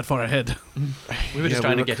haven't thought that far ahead. We were just Yeah,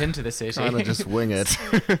 trying we to get into the city. Kind of just wing it.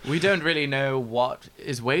 We don't really know what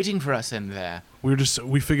is waiting for us in there.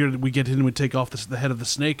 We figured we get in and we take off the head of the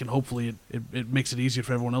snake, and hopefully it makes it easier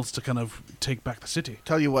for everyone else to kind of take back the city.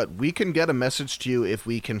 Tell you what, we can get a message to you if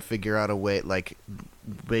we can figure out a way,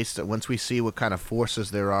 once we see what kind of forces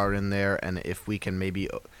there are in there, and if we can maybe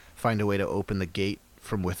find a way to open the gate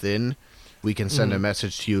from within. we can send a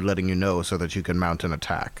message to you letting you know so that you can mount an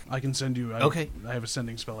attack. I can send you. Okay. I have a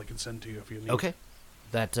sending spell I can send to you if you need. Okay.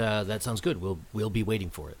 That sounds good. We'll be waiting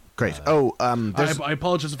for it. Great. There's... I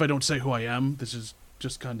apologize if I don't say who I am. This is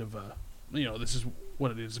just kind of, this is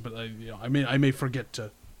what it is. But I may forget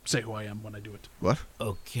to say who I am when I do it. What?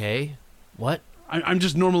 Okay. What? I'm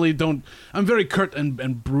just normally don't. I'm very curt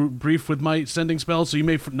and brief with my sending spells, so you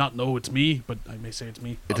may not know it's me, but I may say it's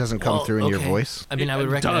me. It doesn't come through in your okay. voice? I mean, I would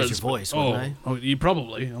It recognize does, your voice, but- wouldn't I? Oh, you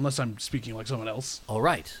probably, unless I'm speaking like someone else. All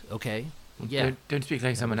right. Okay. Yeah. Don't speak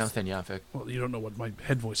like someone else then, Yarfik. Well, you don't know what my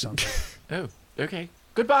head voice sounds like. Oh, okay.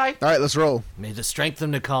 Goodbye. All right, let's roll. May the strength of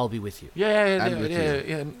Nikal be with you. And with you.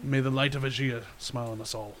 Yeah. May the light of Aegea smile on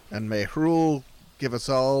us all. And may Hrul give us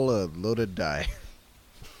all a loaded die.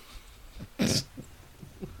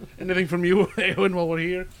 Anything from you, Eowyn, while we're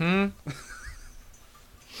here?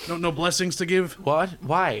 No blessings to give? What?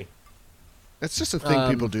 Why? It's just a thing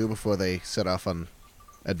people do before they set off on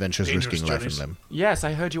adventures Dangerous risking life and journeys. limb. Yes,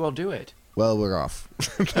 I heard you all do it. Well, we're off.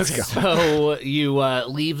 Let's go. So you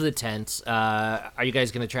leave the tent. Are you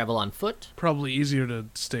guys going to travel on foot? Probably easier to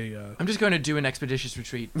stay. I'm just going to do an expeditious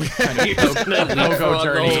retreat. Kind of logo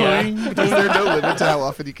journey. Is there no limit to how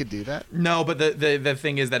often you can do that? No, but the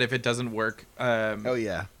thing is that if it doesn't work, Oh,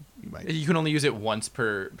 yeah. You might. you can only use it once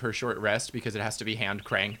per short rest because it has to be hand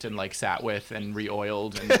cranked and like sat with and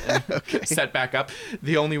re-oiled and set back up.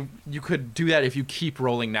 You could do that if you keep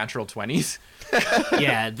rolling natural 20s.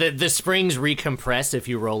 Yeah, the springs recompress if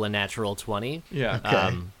you roll a natural 20. Yeah.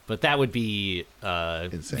 Okay. But that would be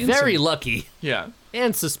Insane. very lucky Yeah.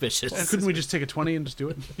 and suspicious. Couldn't we just take a 20 and just do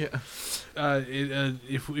it? Yeah.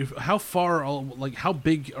 If how far, how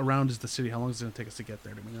big around is the city? How long is it going to take us to get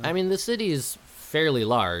there? Do we know? I mean, the city is fairly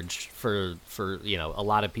large for a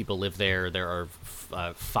lot of people live there. There are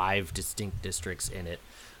 5 distinct districts in it,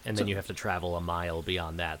 and then you have to travel a mile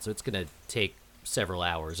beyond that. So it's going to take several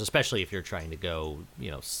hours, especially if you're trying to go,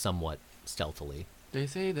 somewhat stealthily. They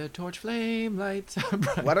say the torch flame lights are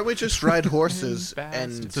bright. Why don't we just ride horses Fast.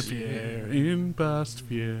 and... Fear in past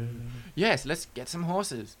fear. Yes, let's get some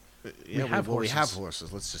horses. Yeah, have we have horses.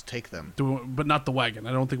 horses. Let's just take them. But not the wagon.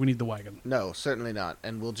 I don't think we need the wagon. No, certainly not.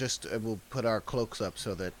 And we'll just we'll put our cloaks up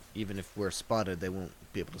so that even if we're spotted, they won't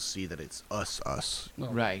be able to see that it's us.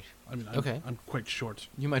 Well, Right. I mean, Okay. I'm quite short.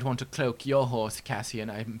 You might want to cloak your horse, Cassian.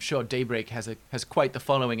 I'm sure Daybreak has quite the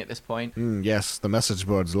following at this point. Yes, the message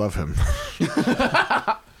boards love him.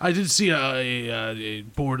 I did see a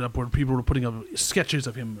board up where people were putting up sketches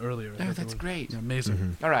of him earlier. Oh, that's great.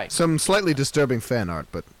 Amazing. All right. Some slightly disturbing fan art,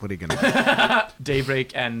 but what are you going to do?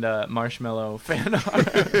 Daybreak and Marshmallow fan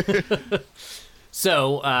art.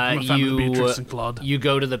 So I'm a fan of Beatrix and Claude. you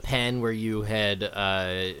go to the pen where you had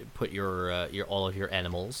put your all of your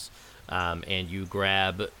animals, and you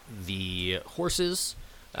grab the horses.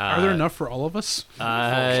 Are there enough for all of us?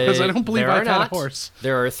 Because I don't believe I've had a horse.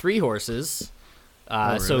 There are 3 horses.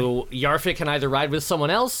 really? So Yarfik can either ride with someone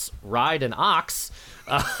else, ride an ox,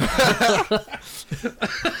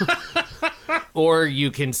 or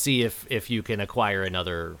you can see if you can acquire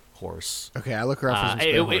another horse. Okay, I look around for some it-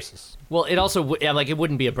 spare it- horses. Well, it also it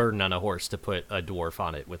wouldn't be a burden on a horse to put a dwarf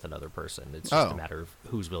on it with another person. It's just Oh. a matter of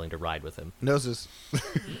who's willing to ride with him. Noses.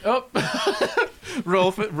 Oh,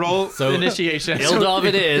 roll So, initiation. Ildov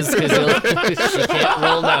it is, because she can't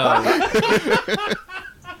roll no.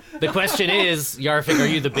 The question is, Yarfik, are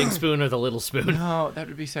you the big spoon or the little spoon? Oh, that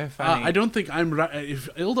would be so funny. I don't think I'm. If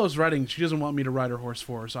Ildov's riding, she doesn't want me to ride her horse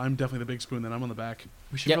for her, so I'm definitely the big spoon. Then I'm on the back.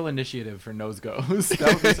 We should Yep. roll initiative for nose goes.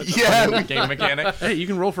 That would be such a Yeah, funny game mechanic. Hey, you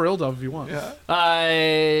can roll for Ildov if you want. Yeah.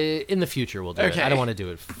 In the future, we'll do it. Okay. I don't want to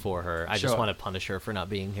do it for her. I just Sure. want to punish her for not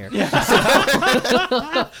being here. Yeah.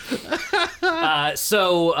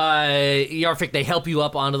 So Yarfik, they help you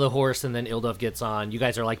up onto the horse, and then Ildov gets on. You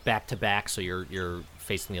guys are like back to back, so you're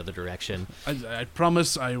facing the other direction. I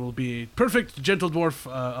promise I will be a perfect gentle dwarf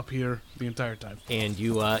up here the entire time. And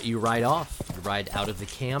you ride off. You ride out of the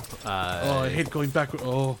camp. I hate going back.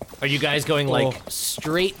 Oh, Are you guys going like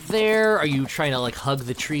straight there? Are you trying to like hug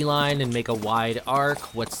the tree line and make a wide arc?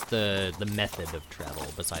 What's the method of travel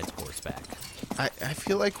besides horseback? I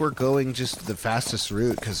feel like we're going just the fastest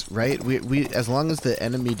route because, right? We as long as the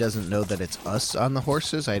enemy doesn't know that it's us on the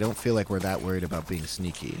horses, I don't feel like we're that worried about being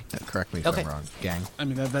sneaky. Correct me if Okay. I'm wrong, gang. I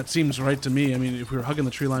mean that seems right to me. I mean, if we were hugging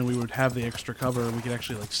the tree line, we would have the extra cover. We could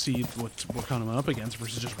actually like see what we're coming up against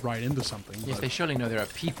versus just ride into something. Yes, but they surely know there are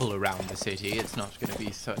people around the city. It's not going to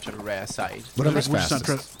be such a rare sight. Whatever's we're just not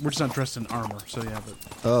fastest. we're just not dressed in armor. So yeah, but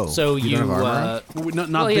Oh, So you don't have armor on? well, not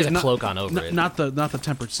Well, he has a not, cloak on over not, it. not the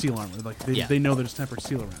tempered steel armor. Like they, Yeah. they know there's tempered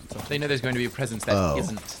steel around. So. They know there's going to be a presence that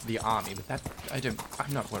isn't the army, but that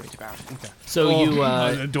I'm not worried about. Okay. So you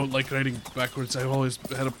I don't like riding backwards. I've always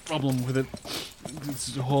had a problem with it.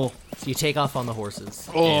 It's a whole. you take off on the horses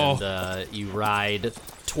Oh. and you ride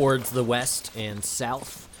towards the west and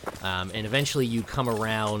south. And eventually you come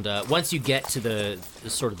around. Once you get to the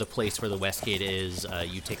sort of the place where the west gate is,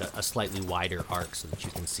 you take a slightly wider arc so that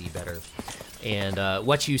you can see better. And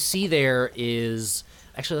what you see there is...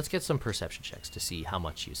 Actually, let's get some perception checks to see how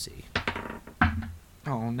much you see.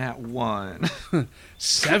 Oh, nat 1.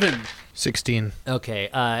 7. 16. Okay,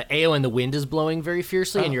 Ao, and the wind is blowing very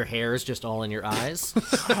fiercely, and your hair is just all in your eyes.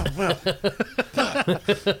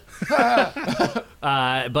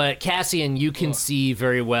 But Cassian, you can see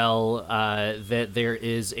very well that there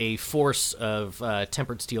is a force of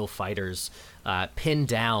tempered steel fighters pinned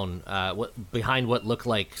down behind what look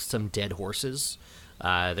like some dead horses.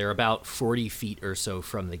 They're about 40 feet or so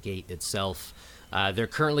from the gate itself. They're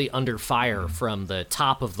currently under fire from the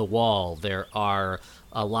top of the wall. There are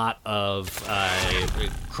a lot of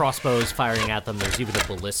crossbows firing at them. There's even a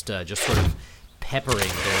ballista just sort of peppering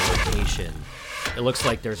their location. It looks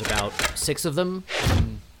like there's about 6 of them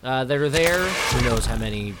that are there. Who knows how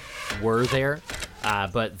many were there?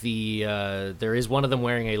 But there is one of them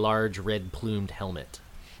wearing a large red-plumed helmet.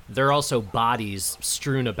 There are also bodies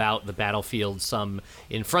strewn about the battlefield, some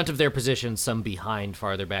in front of their position, some behind,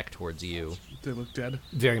 farther back towards you. They look dead.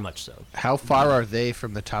 Very much so. How far are they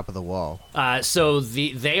from the top of the wall? So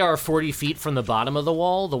they are 40 feet from the bottom of the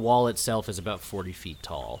wall. The wall itself is about 40 feet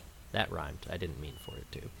tall. That rhymed. I didn't mean for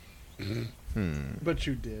it to. But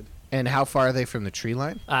you did. And how far are they from the tree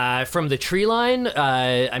line? From the tree line,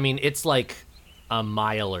 I mean, it's like a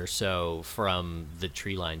mile or so from the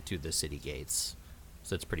tree line to the city gates.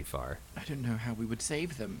 So it's pretty far. I don't know how we would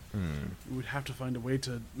save them. We would have to find a way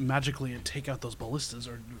to magically take out those ballistas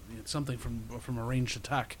or something from a ranged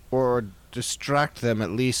attack. Or distract them at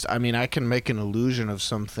least. I mean, I can make an illusion of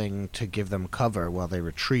something to give them cover while they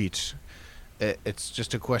retreat. It's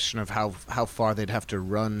just a question of how far they'd have to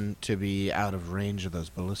run to be out of range of those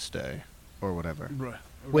ballistae or whatever. Right.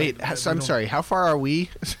 Wait, I'm sorry. How far are we,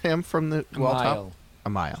 Sam, from the wall top? mile. A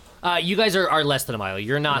mile. You guys are less than a mile.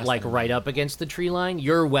 You're not like right up against the tree line.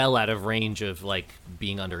 You're well out of range of like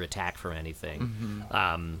being under attack from anything.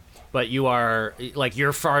 But you are like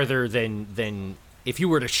you're farther than if you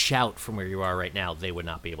were to shout from where you are right now, they would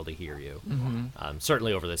not be able to hear you.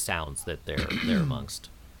 Certainly over the sounds that they're amongst.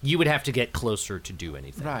 You would have to get closer to do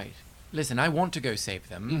anything. Right. Listen, I want to go save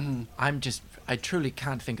them. I truly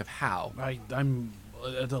can't think of how. I'm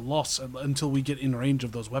at a loss until we get in range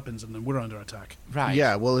of those weapons, and then we're under attack. Right.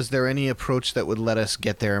 Yeah, well, is there any approach that would let us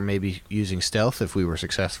get there maybe using stealth if we were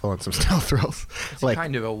successful on some stealth rolls? It's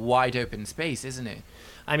kind of a wide open space, isn't it?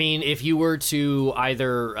 I mean, if you were to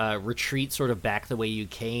either retreat sort of back the way you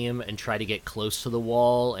came and try to get close to the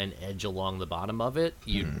wall and edge along the bottom of it,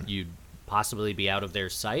 you'd possibly be out of their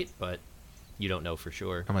sight, but you don't know for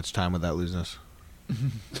sure. How much time would that lose us?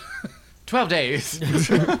 12 days.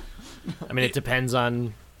 I mean, it depends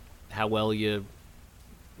on how well you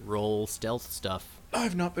roll stealth stuff.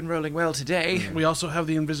 I've not been rolling well today. We also have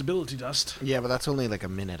the invisibility dust. Yeah, but that's only like a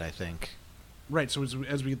minute, I think. Right, so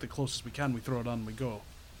as we get the closest we can, we throw it on and we go.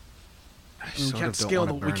 I We sort can't of don't scale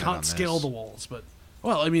wanna the burn it on scale this. the walls, but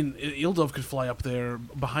well, I mean, Ildov could fly up there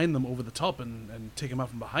behind them over the top and take them out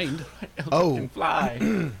from behind. Oh. Can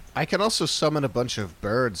fly. I can also summon a bunch of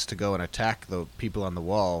birds to go and attack the people on the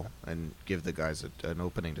wall and give the guys an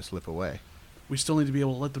opening to slip away. We still need to be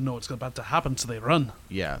able to let them know it's about to happen, so they run.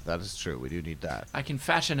 Yeah, that is true. We do need that. I can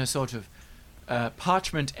fashion a sort of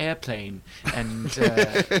parchment airplane and see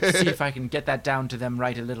if I can get that down to them,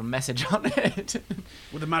 write a little message on it.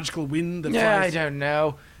 With a magical wind that Yeah, I flies. don't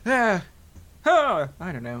know.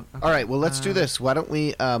 I don't know. Okay. All right, well, let's do this. Why don't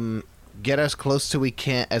we get as close to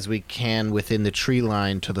as we can within the tree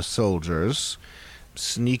line to the soldiers,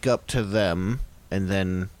 sneak up to them, and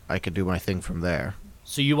then I could do my thing from there.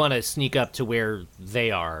 So you want to sneak up to where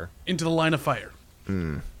they are. Into the line of fire.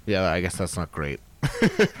 Yeah, I guess that's not great.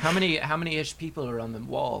 How many-ish people are on the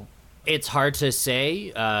wall? It's hard to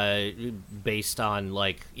say, based on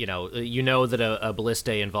like you know that a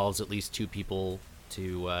ballista involves at least 2 people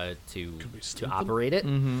to stealth them? operate it.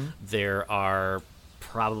 There are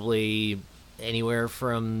probably anywhere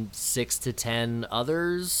from 6 to 10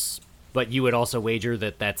 others, but you would also wager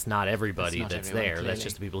that that's not everybody That's not that's everyone, there. That's clearly.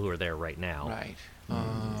 just the people who are there right now. Right.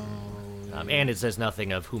 And it says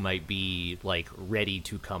nothing of who might be like ready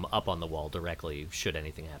to come up on the wall directly should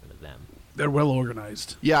anything happen to them. They're well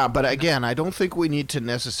organized. Yeah, but again, I don't think we need to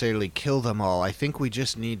necessarily kill them all. I think we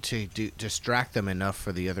just need to distract them enough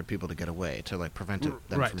for the other people to get away, to like prevent them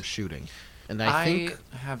Right. from shooting. And I think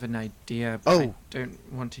have an idea, but I don't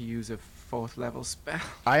want to use a 4th level spell.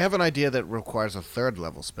 I have an idea that requires a 3rd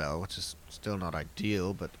level spell, which is still not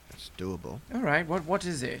ideal, but it's doable. All right, what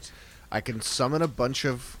is it? I can summon a bunch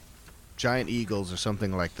of giant eagles or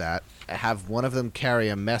something like that, have one of them carry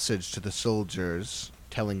a message to the soldiers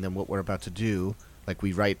telling them what we're about to do, like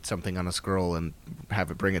we write something on a scroll and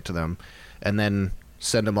have it bring it to them, and then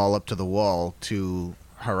send them all up to the wall to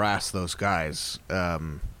harass those guys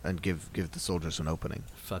and give the soldiers an opening.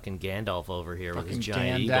 Fucking Gandalf over here with his Fucking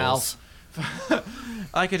giant Gandalf. eagles.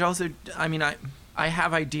 I could also, I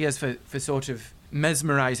have ideas for sort of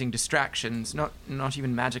mesmerizing distractions, not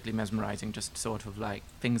even magically mesmerizing, just sort of like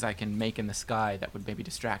things I can make in the sky that would maybe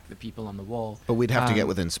distract the people on the wall. But we'd have to get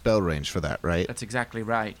within spell range for that, right? That's exactly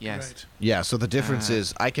right, yes. Right. Yeah, so the difference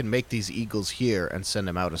is I can make these eagles here and send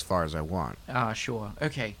them out as far as I want. Sure.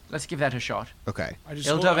 Okay, let's give that a shot. Okay.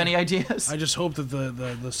 Ildov, any ideas? I just hope that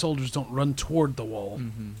the soldiers don't run toward the wall.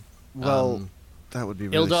 Mm-hmm. Well, that would be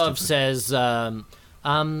really Ildov stupid. says,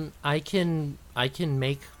 I can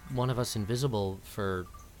make one of us invisible for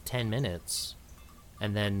 10 minutes,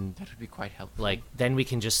 and then That would be quite helpful. then we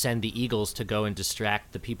can just send the eagles to go and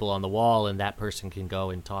distract the people on the wall, and that person can go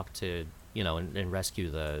and talk to, and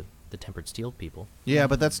rescue the tempered steel people. Yeah,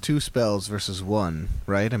 but that's 2 spells versus 1,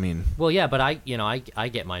 right? I mean... Well, yeah, but I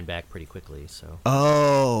get mine back pretty quickly, so.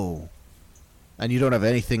 Oh! And you don't have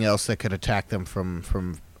anything else that could attack them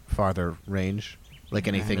from farther range? Like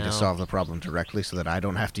anything No. to solve the problem directly so that I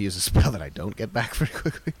don't have to use a spell that I don't get back very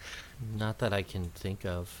quickly? Not that I can think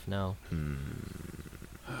of, no.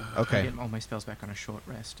 I Okay. get all my spells back on a short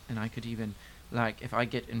rest, and I could even, if I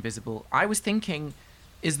get invisible... I was thinking,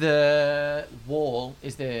 is the wall,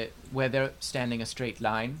 where they're standing a straight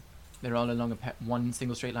line? They're all along one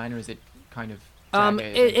single straight line, or is it kind of... jagged?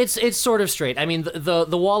 It's sort of straight. I mean,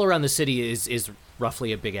 the wall around the city is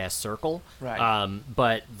roughly a big ass circle. Right.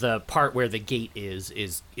 But the part where the gate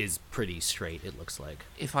is pretty straight. It looks like.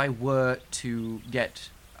 If I were to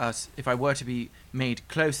be made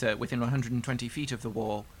closer within 120 feet of the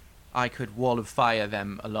wall, I could wall of fire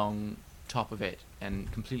them along top of it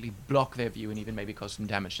and completely block their view and even maybe cause some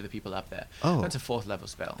damage to the people up there. Oh. That's a 4th level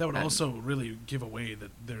spell. That would And also really give away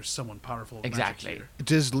that there's someone powerful. With Exactly. Magic here.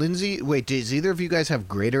 Does Lindsay... Wait, does either of you guys have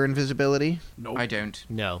greater invisibility? Nope. I don't.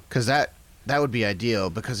 No. Because that would be ideal,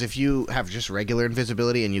 because if you have just regular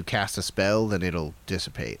invisibility and you cast a spell, then it'll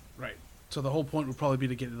dissipate. Right. So the whole point would probably be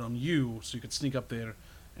to get it on you, so you could sneak up there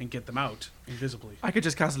and get them out invisibly. I could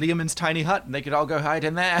just cast Liamon's tiny hut and they could all go hide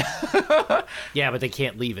in there. Yeah, but they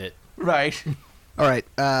can't leave it. Right. All right.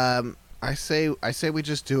 I say we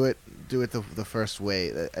just do it the first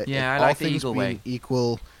way. Yeah, I all like the things eagle being way.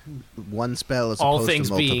 Equal, one spell as All opposed things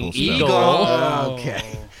to multiple being spells. eagle. Oh. Okay.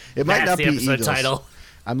 It might That's not the be episode eagles. title.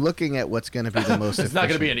 I'm looking at what's going to be the most It's not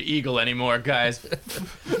going to be efficient. an eagle anymore, guys.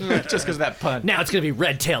 Just because of that pun. Now it's gonna be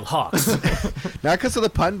red-tailed hawks. Not because of the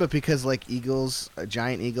pun, but because eagles,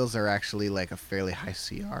 giant eagles are actually a fairly high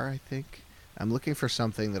CR, I think. I'm looking for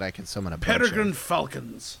something that I can summon a bunch Peregrine of.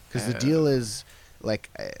 falcons. Because the deal is,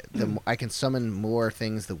 I can summon more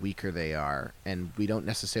things the weaker they are, and we don't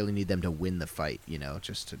necessarily need them to win the fight,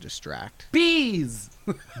 just to distract. Bees!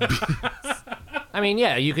 I mean,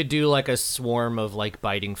 yeah, you could do a swarm of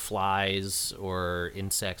biting flies or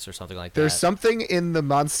insects or something like There's that. something in the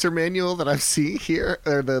monster manual that I see here,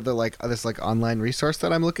 or this online resource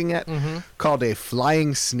that I'm looking at, called a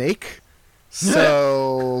flying snake.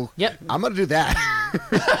 So Yep. I'm gonna do that.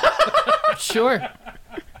 Sure.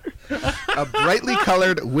 A brightly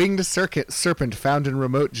colored winged serpent found in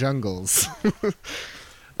remote jungles.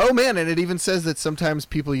 Oh man, and it even says that sometimes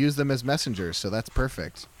people use them as messengers, so that's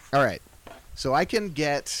perfect. All right, so I can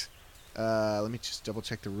get. Let me just double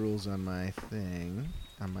check the rules on my thing,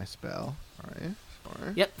 on my spell. All right.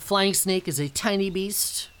 Yep. Flying snake is a tiny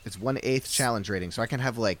beast. It's 1/8 challenge rating, so I can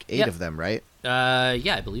have 8 Yep. of them, right?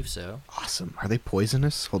 Yeah, I believe so. Awesome. Are they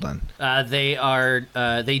poisonous? Hold on. They are.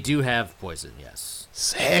 They do have poison. Yes.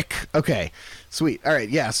 Sick. Okay. Sweet. All right.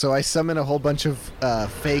 Yeah. So I summon a whole bunch of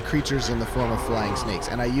fey creatures in the form of flying snakes,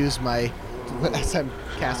 and I use my. As I'm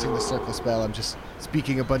casting the circle spell, I'm just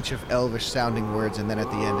speaking a bunch of elvish sounding words, and then at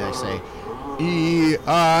the end I say,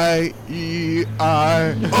 E-I-E-I-O.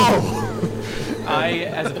 I,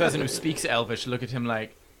 as a person who speaks Elvish, look at him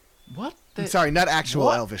like, what? I'm sorry, not actual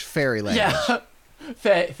What? elvish, fairy language. Yeah.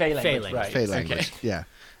 Fey language, language. right. Fey Okay. language. Yeah.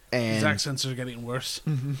 His And accents are getting worse.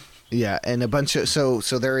 yeah, and a bunch of so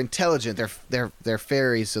they're intelligent. They're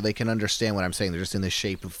fairies, so they can understand what I'm saying. They're just in the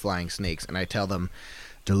shape of flying snakes, and I tell them,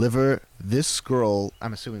 Deliver this scroll.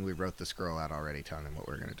 I'm assuming we wrote the scroll out already, telling him what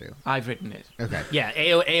we're going to do. I've written it. Okay. Yeah,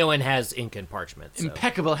 Aowen has ink and parchment. So.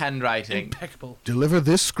 Impeccable handwriting. Impeccable. Deliver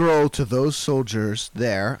this scroll to those soldiers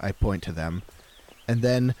there. I point to them. And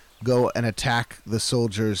then go and attack the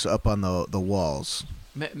soldiers up on the walls.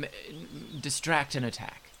 Distract and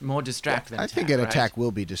attack. More distract than I attack, think an right? attack will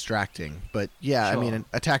be distracting. But yeah, I Sure. mean,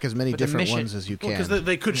 attack as many But the different mission- ones as you can. Because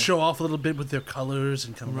they could show off a little bit with their colors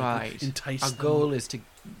and kind of Right. like entice Our them. goal is to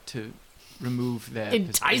remove their...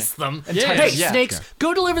 Entice them. Entice, Hey, yeah. snakes,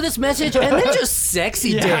 go deliver this message and then just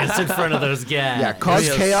sexy dance in front of those guys. Yeah, cause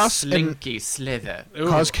Real chaos and Slinky slither.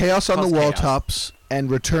 cause chaos on Cause the wall chaos. tops and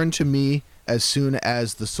return to me as soon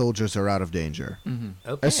as the soldiers are out of danger.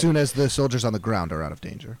 Okay. As soon as the soldiers on the ground are out of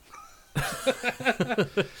danger.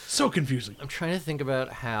 So confusing. I'm trying to think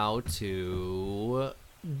about how to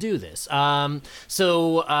do this.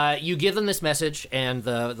 So you give them this message, and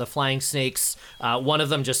the flying snakes, one of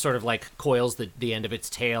them just sort of like coils the end of its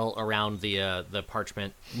tail around the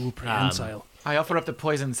parchment. Ooh, prehensile. I offer up the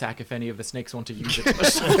poison sack if any of the snakes want to use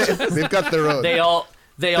it. They've got their own. They all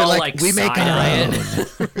like we make side-eye our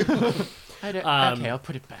it. own. Okay, I'll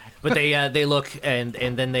put it back. But they look and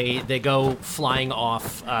then they go flying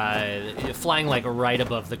off, flying like right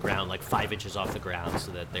above the ground, like 5 inches off the ground,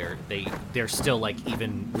 so that they're still like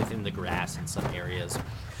even within the grass in some areas.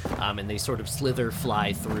 And they sort of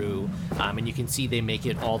fly through, and you can see they make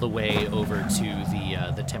it all the way over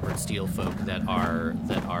to the tempered steel folk that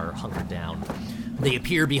are hunkered down. They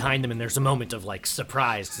appear behind them, and there's a moment of like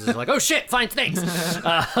surprise because they're like, "Oh shit, fine, thanks."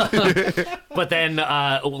 But then,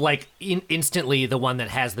 instantly, the one that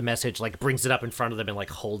has the message like brings it up in front of them and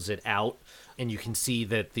like holds it out, and you can see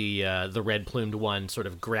that the red plumed one sort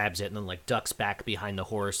of grabs it and then like ducks back behind the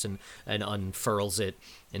horse and unfurls it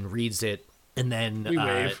and reads it. And then We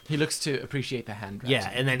wave. He looks to appreciate the handwriting.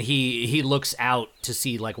 yeah, and then he looks out to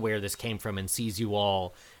see like where this came from and sees you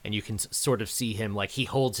all, and you can sort of see him like he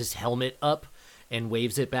holds his helmet up and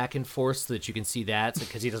waves it back and forth so that you can see that,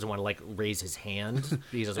 because he doesn't want to like raise his hand.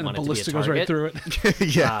 He doesn't And want a it to be a ballista target. goes right through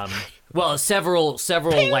it. Yeah. Well, several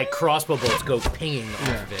like crossbow bolts go pinging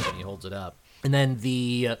off of it, and he holds it up. And then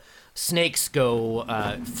the snakes go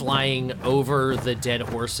flying over the dead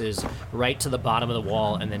horses right to the bottom of the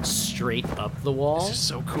wall, and then straight up the wall, This is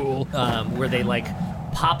so cool. where they like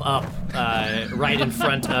pop up right in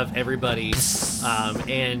front of everybody,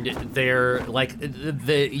 and they're like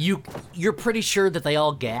you're pretty sure that they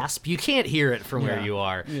all gasp. You can't hear it from where Yeah. you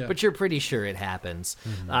are, Yeah. but you're pretty sure it happens.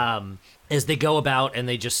 As they go about and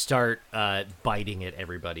they just start biting at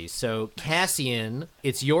everybody. So Cassian,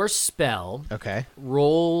 it's your spell. Okay.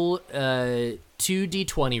 Roll 2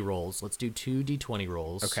 d20 rolls. Let's do 2 d20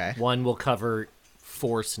 rolls. Okay. One will cover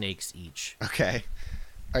 4 snakes each. Okay.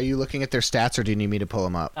 Are you looking at their stats, or do you need me to pull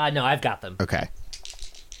them up? No, I've got them. Okay.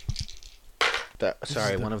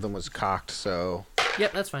 Sorry, one of them was cocked, so...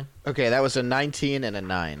 Yep, that's fine. Okay, that was a 19 and a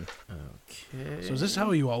 9. So is this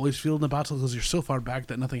how you always feel in the battle? Because you're so far back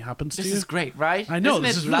that nothing happens to This you? is great, right? I know, Isn't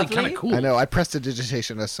this it is really kind lovely? of cool. I know, I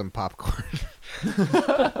prestidigitation as some popcorn.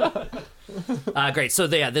 Great. So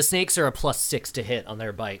the snakes are a +6 to hit on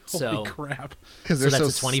their bite. So Holy crap. Because So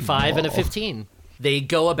that's a 25 and a 15. They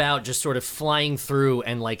go about just sort of flying through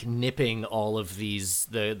and like nipping all of these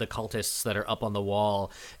the cultists that are up on the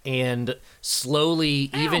wall, and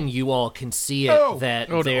slowly even you all can see it that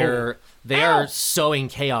they are sowing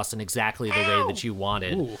chaos in exactly the way that you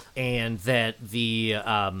wanted, and that the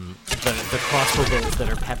crossbow bolts that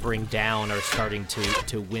are peppering down are starting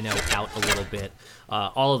to winnow out a little bit.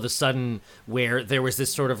 All of a sudden, where there was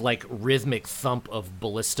this sort of like rhythmic thump of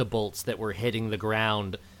ballista bolts that were hitting the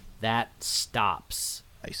ground, that stops.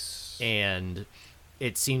 Nice. And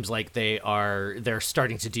it seems like they're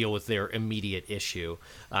starting to deal with their immediate issue.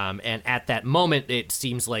 And at that moment, it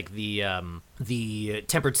seems like the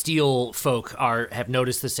tempered steel folk have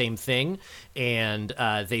noticed the same thing, and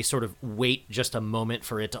they sort of wait just a moment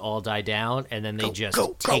for it to all die down, and then they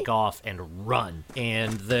take off and run.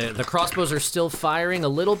 And the crossbows are still firing a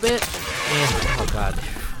little bit, and oh god.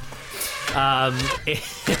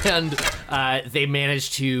 And they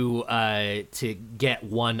managed to get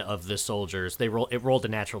one of the soldiers. It rolled a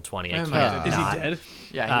natural 20. I Oh can't. my Is he not. dead?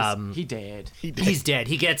 Yeah, he did. He's dead.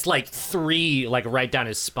 He gets like 3 like right down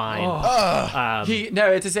his spine.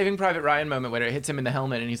 It's a Saving Private Ryan moment where it hits him in the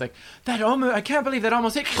helmet, and he's like, I can't believe that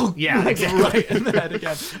almost hit. Yeah, exactly. Right in the head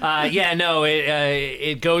again.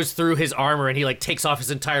 It goes through his armor, and he like takes off his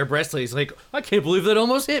entire breastplate. He's like, I can't believe that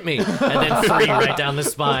almost hit me, and then 3 right down the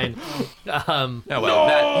spine. He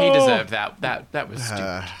deserved that. that was stupid.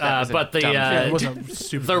 That was a but dumb Yeah, it thing. wasn't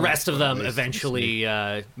stupid. the rest of them eventually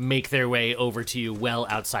make their way over to you well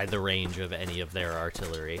outside the range of any of their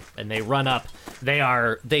artillery. And they run up.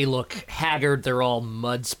 They look haggard. They're all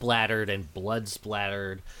mud splattered and blood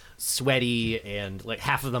splattered, sweaty, and like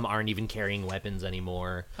half of them aren't even carrying weapons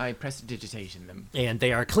anymore. I prestidigitation them. And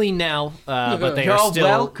they are clean now, but they You're are still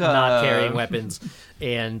welcome. not carrying weapons.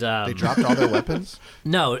 And They dropped all their weapons?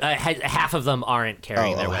 no, half of them aren't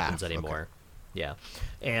carrying their weapons half, anymore. Yeah,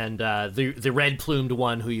 and the red plumed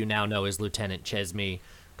one, who you now know is Lieutenant Chesme,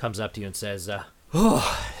 comes up to you and says,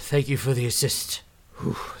 "Oh, thank you for the assist.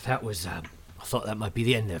 Whew, that was I thought that might be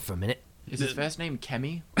the end there for a minute." Is his first name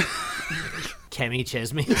Kemi? Kemi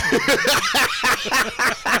Chesme.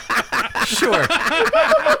 Sure.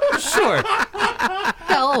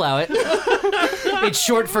 I'll allow it. It's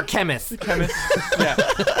short for Chemith. Yeah,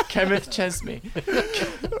 Kenneth Chesme.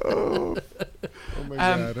 Oh my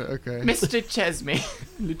god, okay. Mr. Chesme,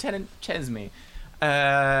 Lieutenant Chesme.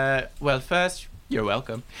 Well, first, you're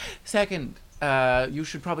welcome. Second, you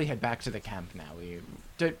should probably head back to the camp now.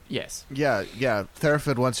 Yes. Yeah,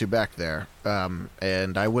 Theraford wants you back there,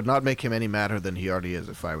 and I would not make him any madder than he already is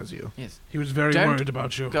if I was you. Yes. He was very Don't worried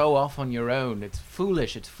about you. Go off on your own. It's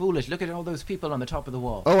foolish. Look at all those people on the top of the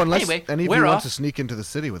wall. Oh, unless anyway, any of we're you want off. to sneak into the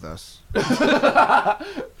city with us.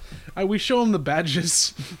 We show him the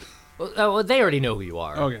badges. Well, they already know who you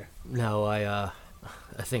are. Okay. No, I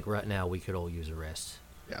think right now we could all use a rest.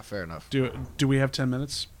 Yeah, fair enough. Do we have 10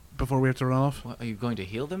 minutes before we have to run off? What, are you going to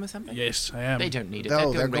heal them or something? Yes, I am. They don't need it.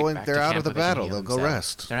 No, they're right going- back they're to out camp of the where they can battle. heal They'll go themselves.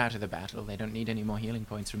 rest. They're out of the battle. They don't need any more healing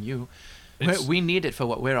points from you. It's- We need it for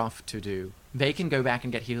what we're off to do. They can go back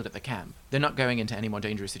and get healed at the camp. They're not going into any more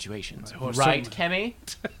dangerous situations. Well, Right, so- Kemi?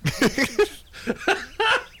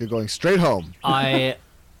 You're going straight home. I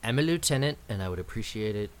am a lieutenant, and I would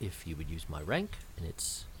appreciate it if you would use my rank, and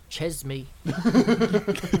it's Chesme.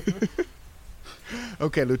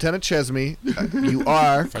 Okay, Lieutenant Chesme, you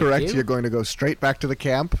are correct. you. You're going to go straight back to the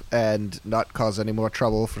camp and not cause any more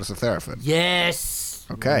trouble for Sir Theraford. Yes.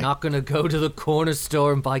 Okay. We're not gonna go to the corner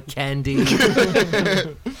store and buy candy.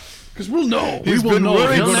 Because we'll know. He's we will been know if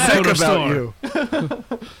worried you go to the sick corner about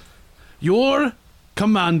store. you. Your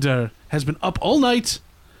commander has been up all night,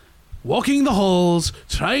 walking the halls,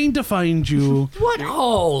 trying to find you. What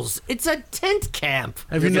holes? It's a tent camp.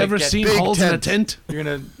 Have you You're never gonna get seen big halls in a tent.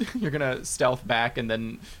 tent? You're gonna stealth back, and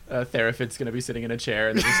then Theraford's gonna be sitting in a chair,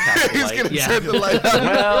 and then just cast the light. Yeah. Turn the light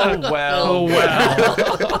on. Well.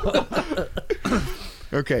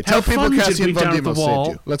 Okay, tell Have people fun, Cassian Jitweed Von down at the Demos wall.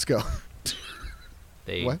 saved you. Let's go.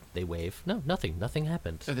 What? They wave. No, nothing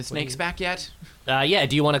happened. Are the snakes back yet? Yeah.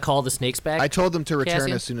 Do you want to call the snakes back? I told them to return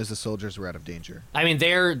Cassian? as soon as the soldiers were out of danger. I mean, they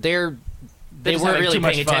They're weren't just having really too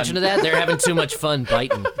much paying fun. attention to that. They're having too much fun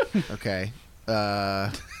biting. Okay.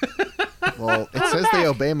 Well, it says they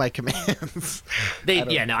obey my commands.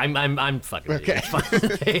 I'm fucking with you. Okay. It's fine.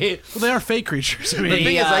 Well, they are fake creatures. I The mean,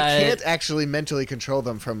 thing is, I uh, can't actually mentally control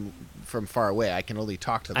them from far away. I can only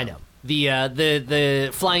talk to them. I know. The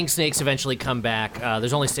flying snakes eventually come back.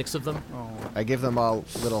 There's only 6 of them. I give them all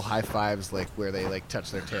little high fives, like where they like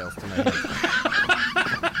touch their tails to my head.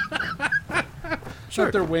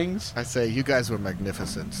 shut their wings. I say, you guys were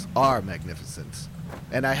magnificent. Are magnificent.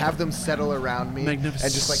 And I have them settle around me and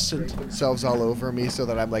just like Magnificent. drape themselves all over me so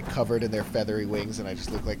that I'm like covered in their feathery wings and I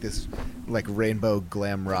just look like this like rainbow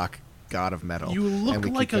glam rock god of metal. You And look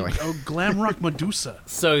we like keep a going. glam rock Medusa.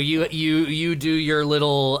 So you do your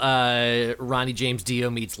little Ronnie James Dio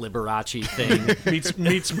meets Liberace thing.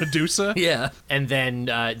 meets Medusa. Yeah. And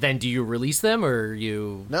then do you release them or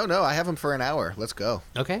you? No, I have them for an hour. Let's go.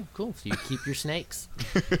 Okay, cool. So you keep your snakes.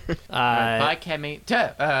 Bye, Kemi.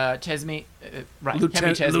 Chesme. Right, Kemi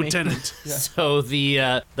Chesme. Lieutenant. So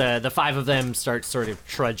the 5 of them start sort of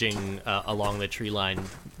trudging along the tree line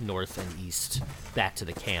north and east back to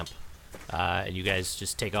the camp. And you guys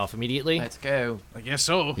just take off immediately. Let's go. I guess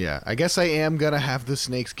so. Yeah, I guess I am gonna have the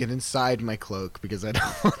snakes get inside my cloak because I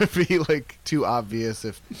don't want to be like too obvious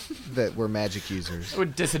that we're magic users. It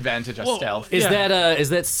would disadvantage our Whoa. stealth. Is Yeah. is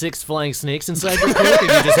that 6 flying snakes inside your cloak, or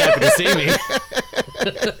you just happen to see me?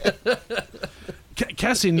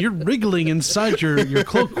 Cassian, you're wriggling inside your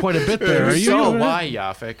cloak quite a bit there. Are you? So all right? why,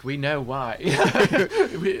 Yafik? We know why.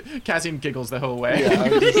 Cassian giggles the whole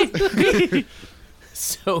way.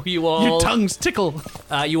 So you Your all tongues tickle.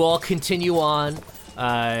 you all continue on,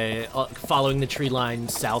 following the tree line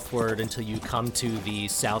southward until you come to the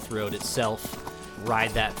south road itself.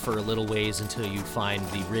 Ride that for a little ways until you find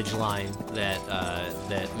the ridge line that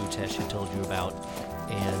Utesh had told you about,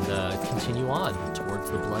 and continue on towards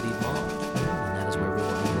the Bloodied Maw. And that is where we will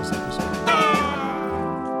end this episode.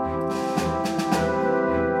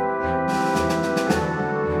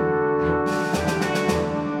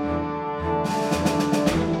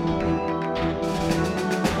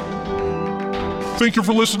 Thank you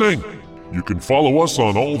for listening. You can follow us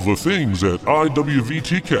on all the things at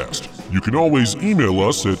IWVTcast. You can always email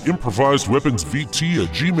us at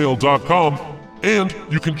improvisedweaponsvt@gmail.com, and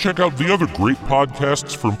you can check out the other great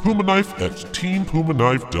podcasts from Puma Knife at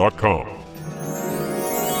teampumaknife.com.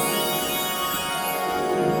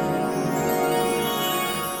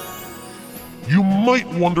 You might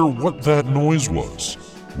wonder what that noise was.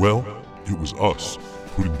 Well, it was us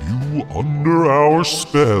putting you under our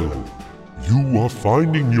spell. You are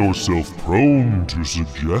finding yourself prone to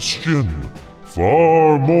suggestion,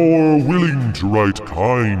 far more willing to write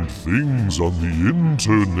kind things on the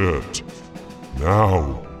internet.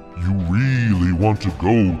 Now, you really want to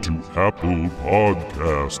go to Apple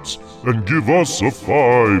Podcasts and give us a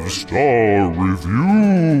 5-star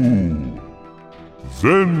review.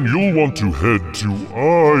 Then you'll want to head to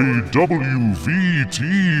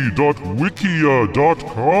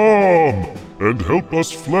iwvt.wikia.com and help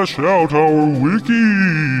us flesh out our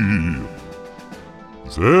wiki.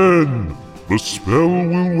 Then the spell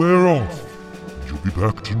will wear off, and you'll be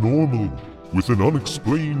back to normal, with an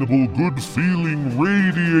unexplainable good feeling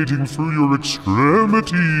radiating through your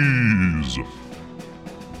extremities.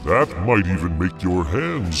 That might even make your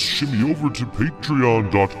hands shimmy over to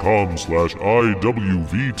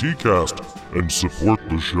patreon.com/IWVTcast and support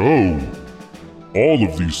the show. All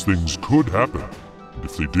of these things could happen, and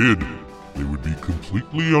if they did, they would be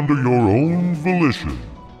completely under your own volition.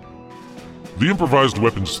 The Improvised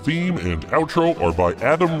Weapons theme and outro are by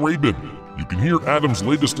Adam Rabin. You can hear Adam's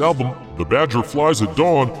latest album, The Badger Flies at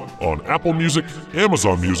Dawn, on Apple Music,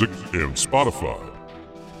 Amazon Music, and Spotify.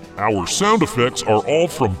 Our sound effects are all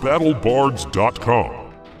from BattleBards.com.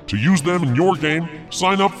 To use them in your game,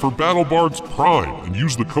 sign up for BattleBards Prime and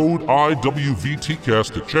use the code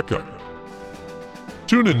IWVTcast at checkout.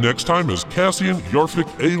 Tune in next time as Cassian, Yarfik,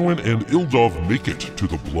 Aelin, and Ildov make it to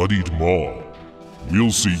the Bloodied Maw.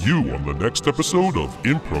 We'll see you on the next episode of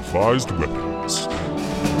Improvised Weapons.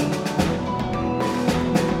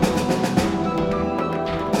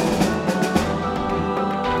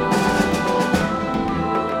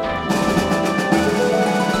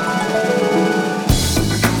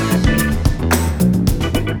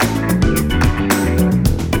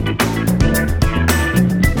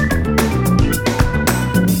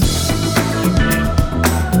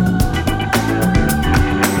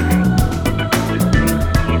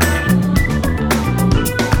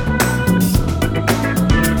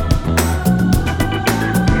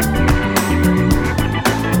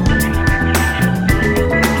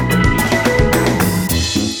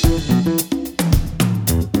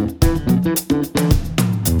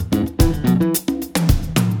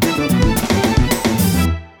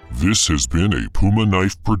 This has been a Puma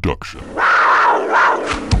Knife production.